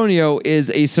 San Antonio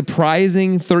is a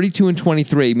surprising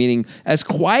 32-23, meaning as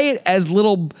quiet as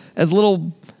little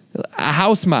a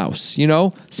house mouse, you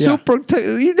know? Super.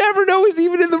 You never know he's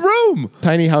even in the room.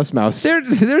 Tiny house mouse. They're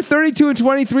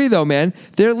 32-23 though, man.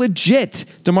 They're legit.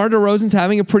 DeMar DeRozan's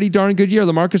having a pretty darn good year.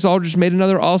 LaMarcus Aldridge made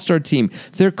another All-Star team.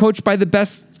 They're coached by the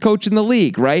best coach in the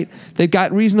league, right? They've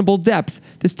got reasonable depth.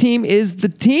 This team is the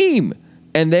team.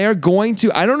 And they are going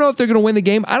to, I don't know if they're going to win the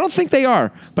game. I don't think they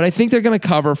are, but I think they're going to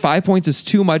cover. 5 points is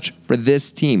too much for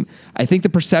this team. I think the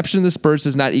perception of the Spurs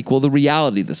does not equal the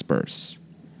reality of the Spurs.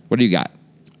 What do you got?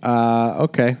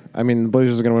 Okay. I mean, the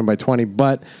Blazers are going to win by 20,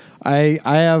 but I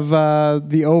have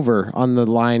the over on the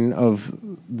line of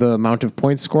the amount of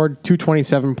points scored,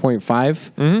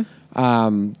 227.5.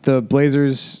 The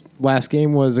Blazers' last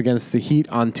game was against the Heat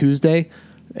on Tuesday,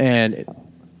 and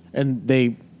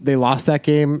they lost that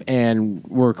game and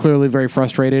were clearly very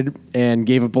frustrated and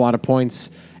gave up a lot of points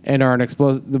and are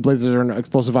the Blazers are an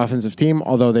explosive offensive team,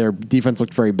 although their defense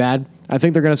looked very bad. I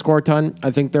think they're going to score a ton. I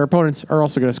think their opponents are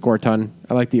also going to score a ton.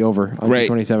 I like the over on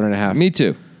 27.5. Me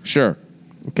too. Sure.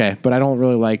 Okay, but I don't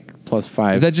really like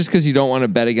 +5. Is that just because you don't want to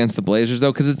bet against the Blazers,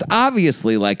 though? Because it's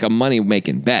obviously like a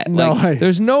money-making bet. No,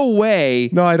 there's no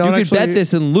way I don't you could bet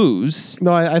this and lose.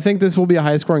 No, I think this will be a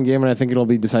high-scoring game, and I think it'll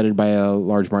be decided by a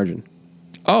large margin.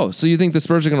 Oh, so you think the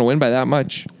Spurs are going to win by that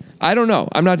much? I don't know.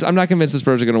 I'm not convinced the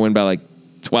Spurs are going to win by like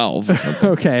 12 or something.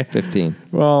 Okay. 15.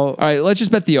 Well, all right, let's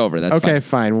just bet the over. That's okay,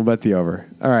 fine. We'll bet the over.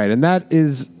 All right, and that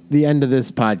is the end of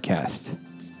this podcast.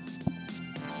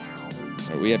 All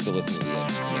right, we have to listen to the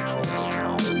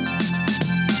end.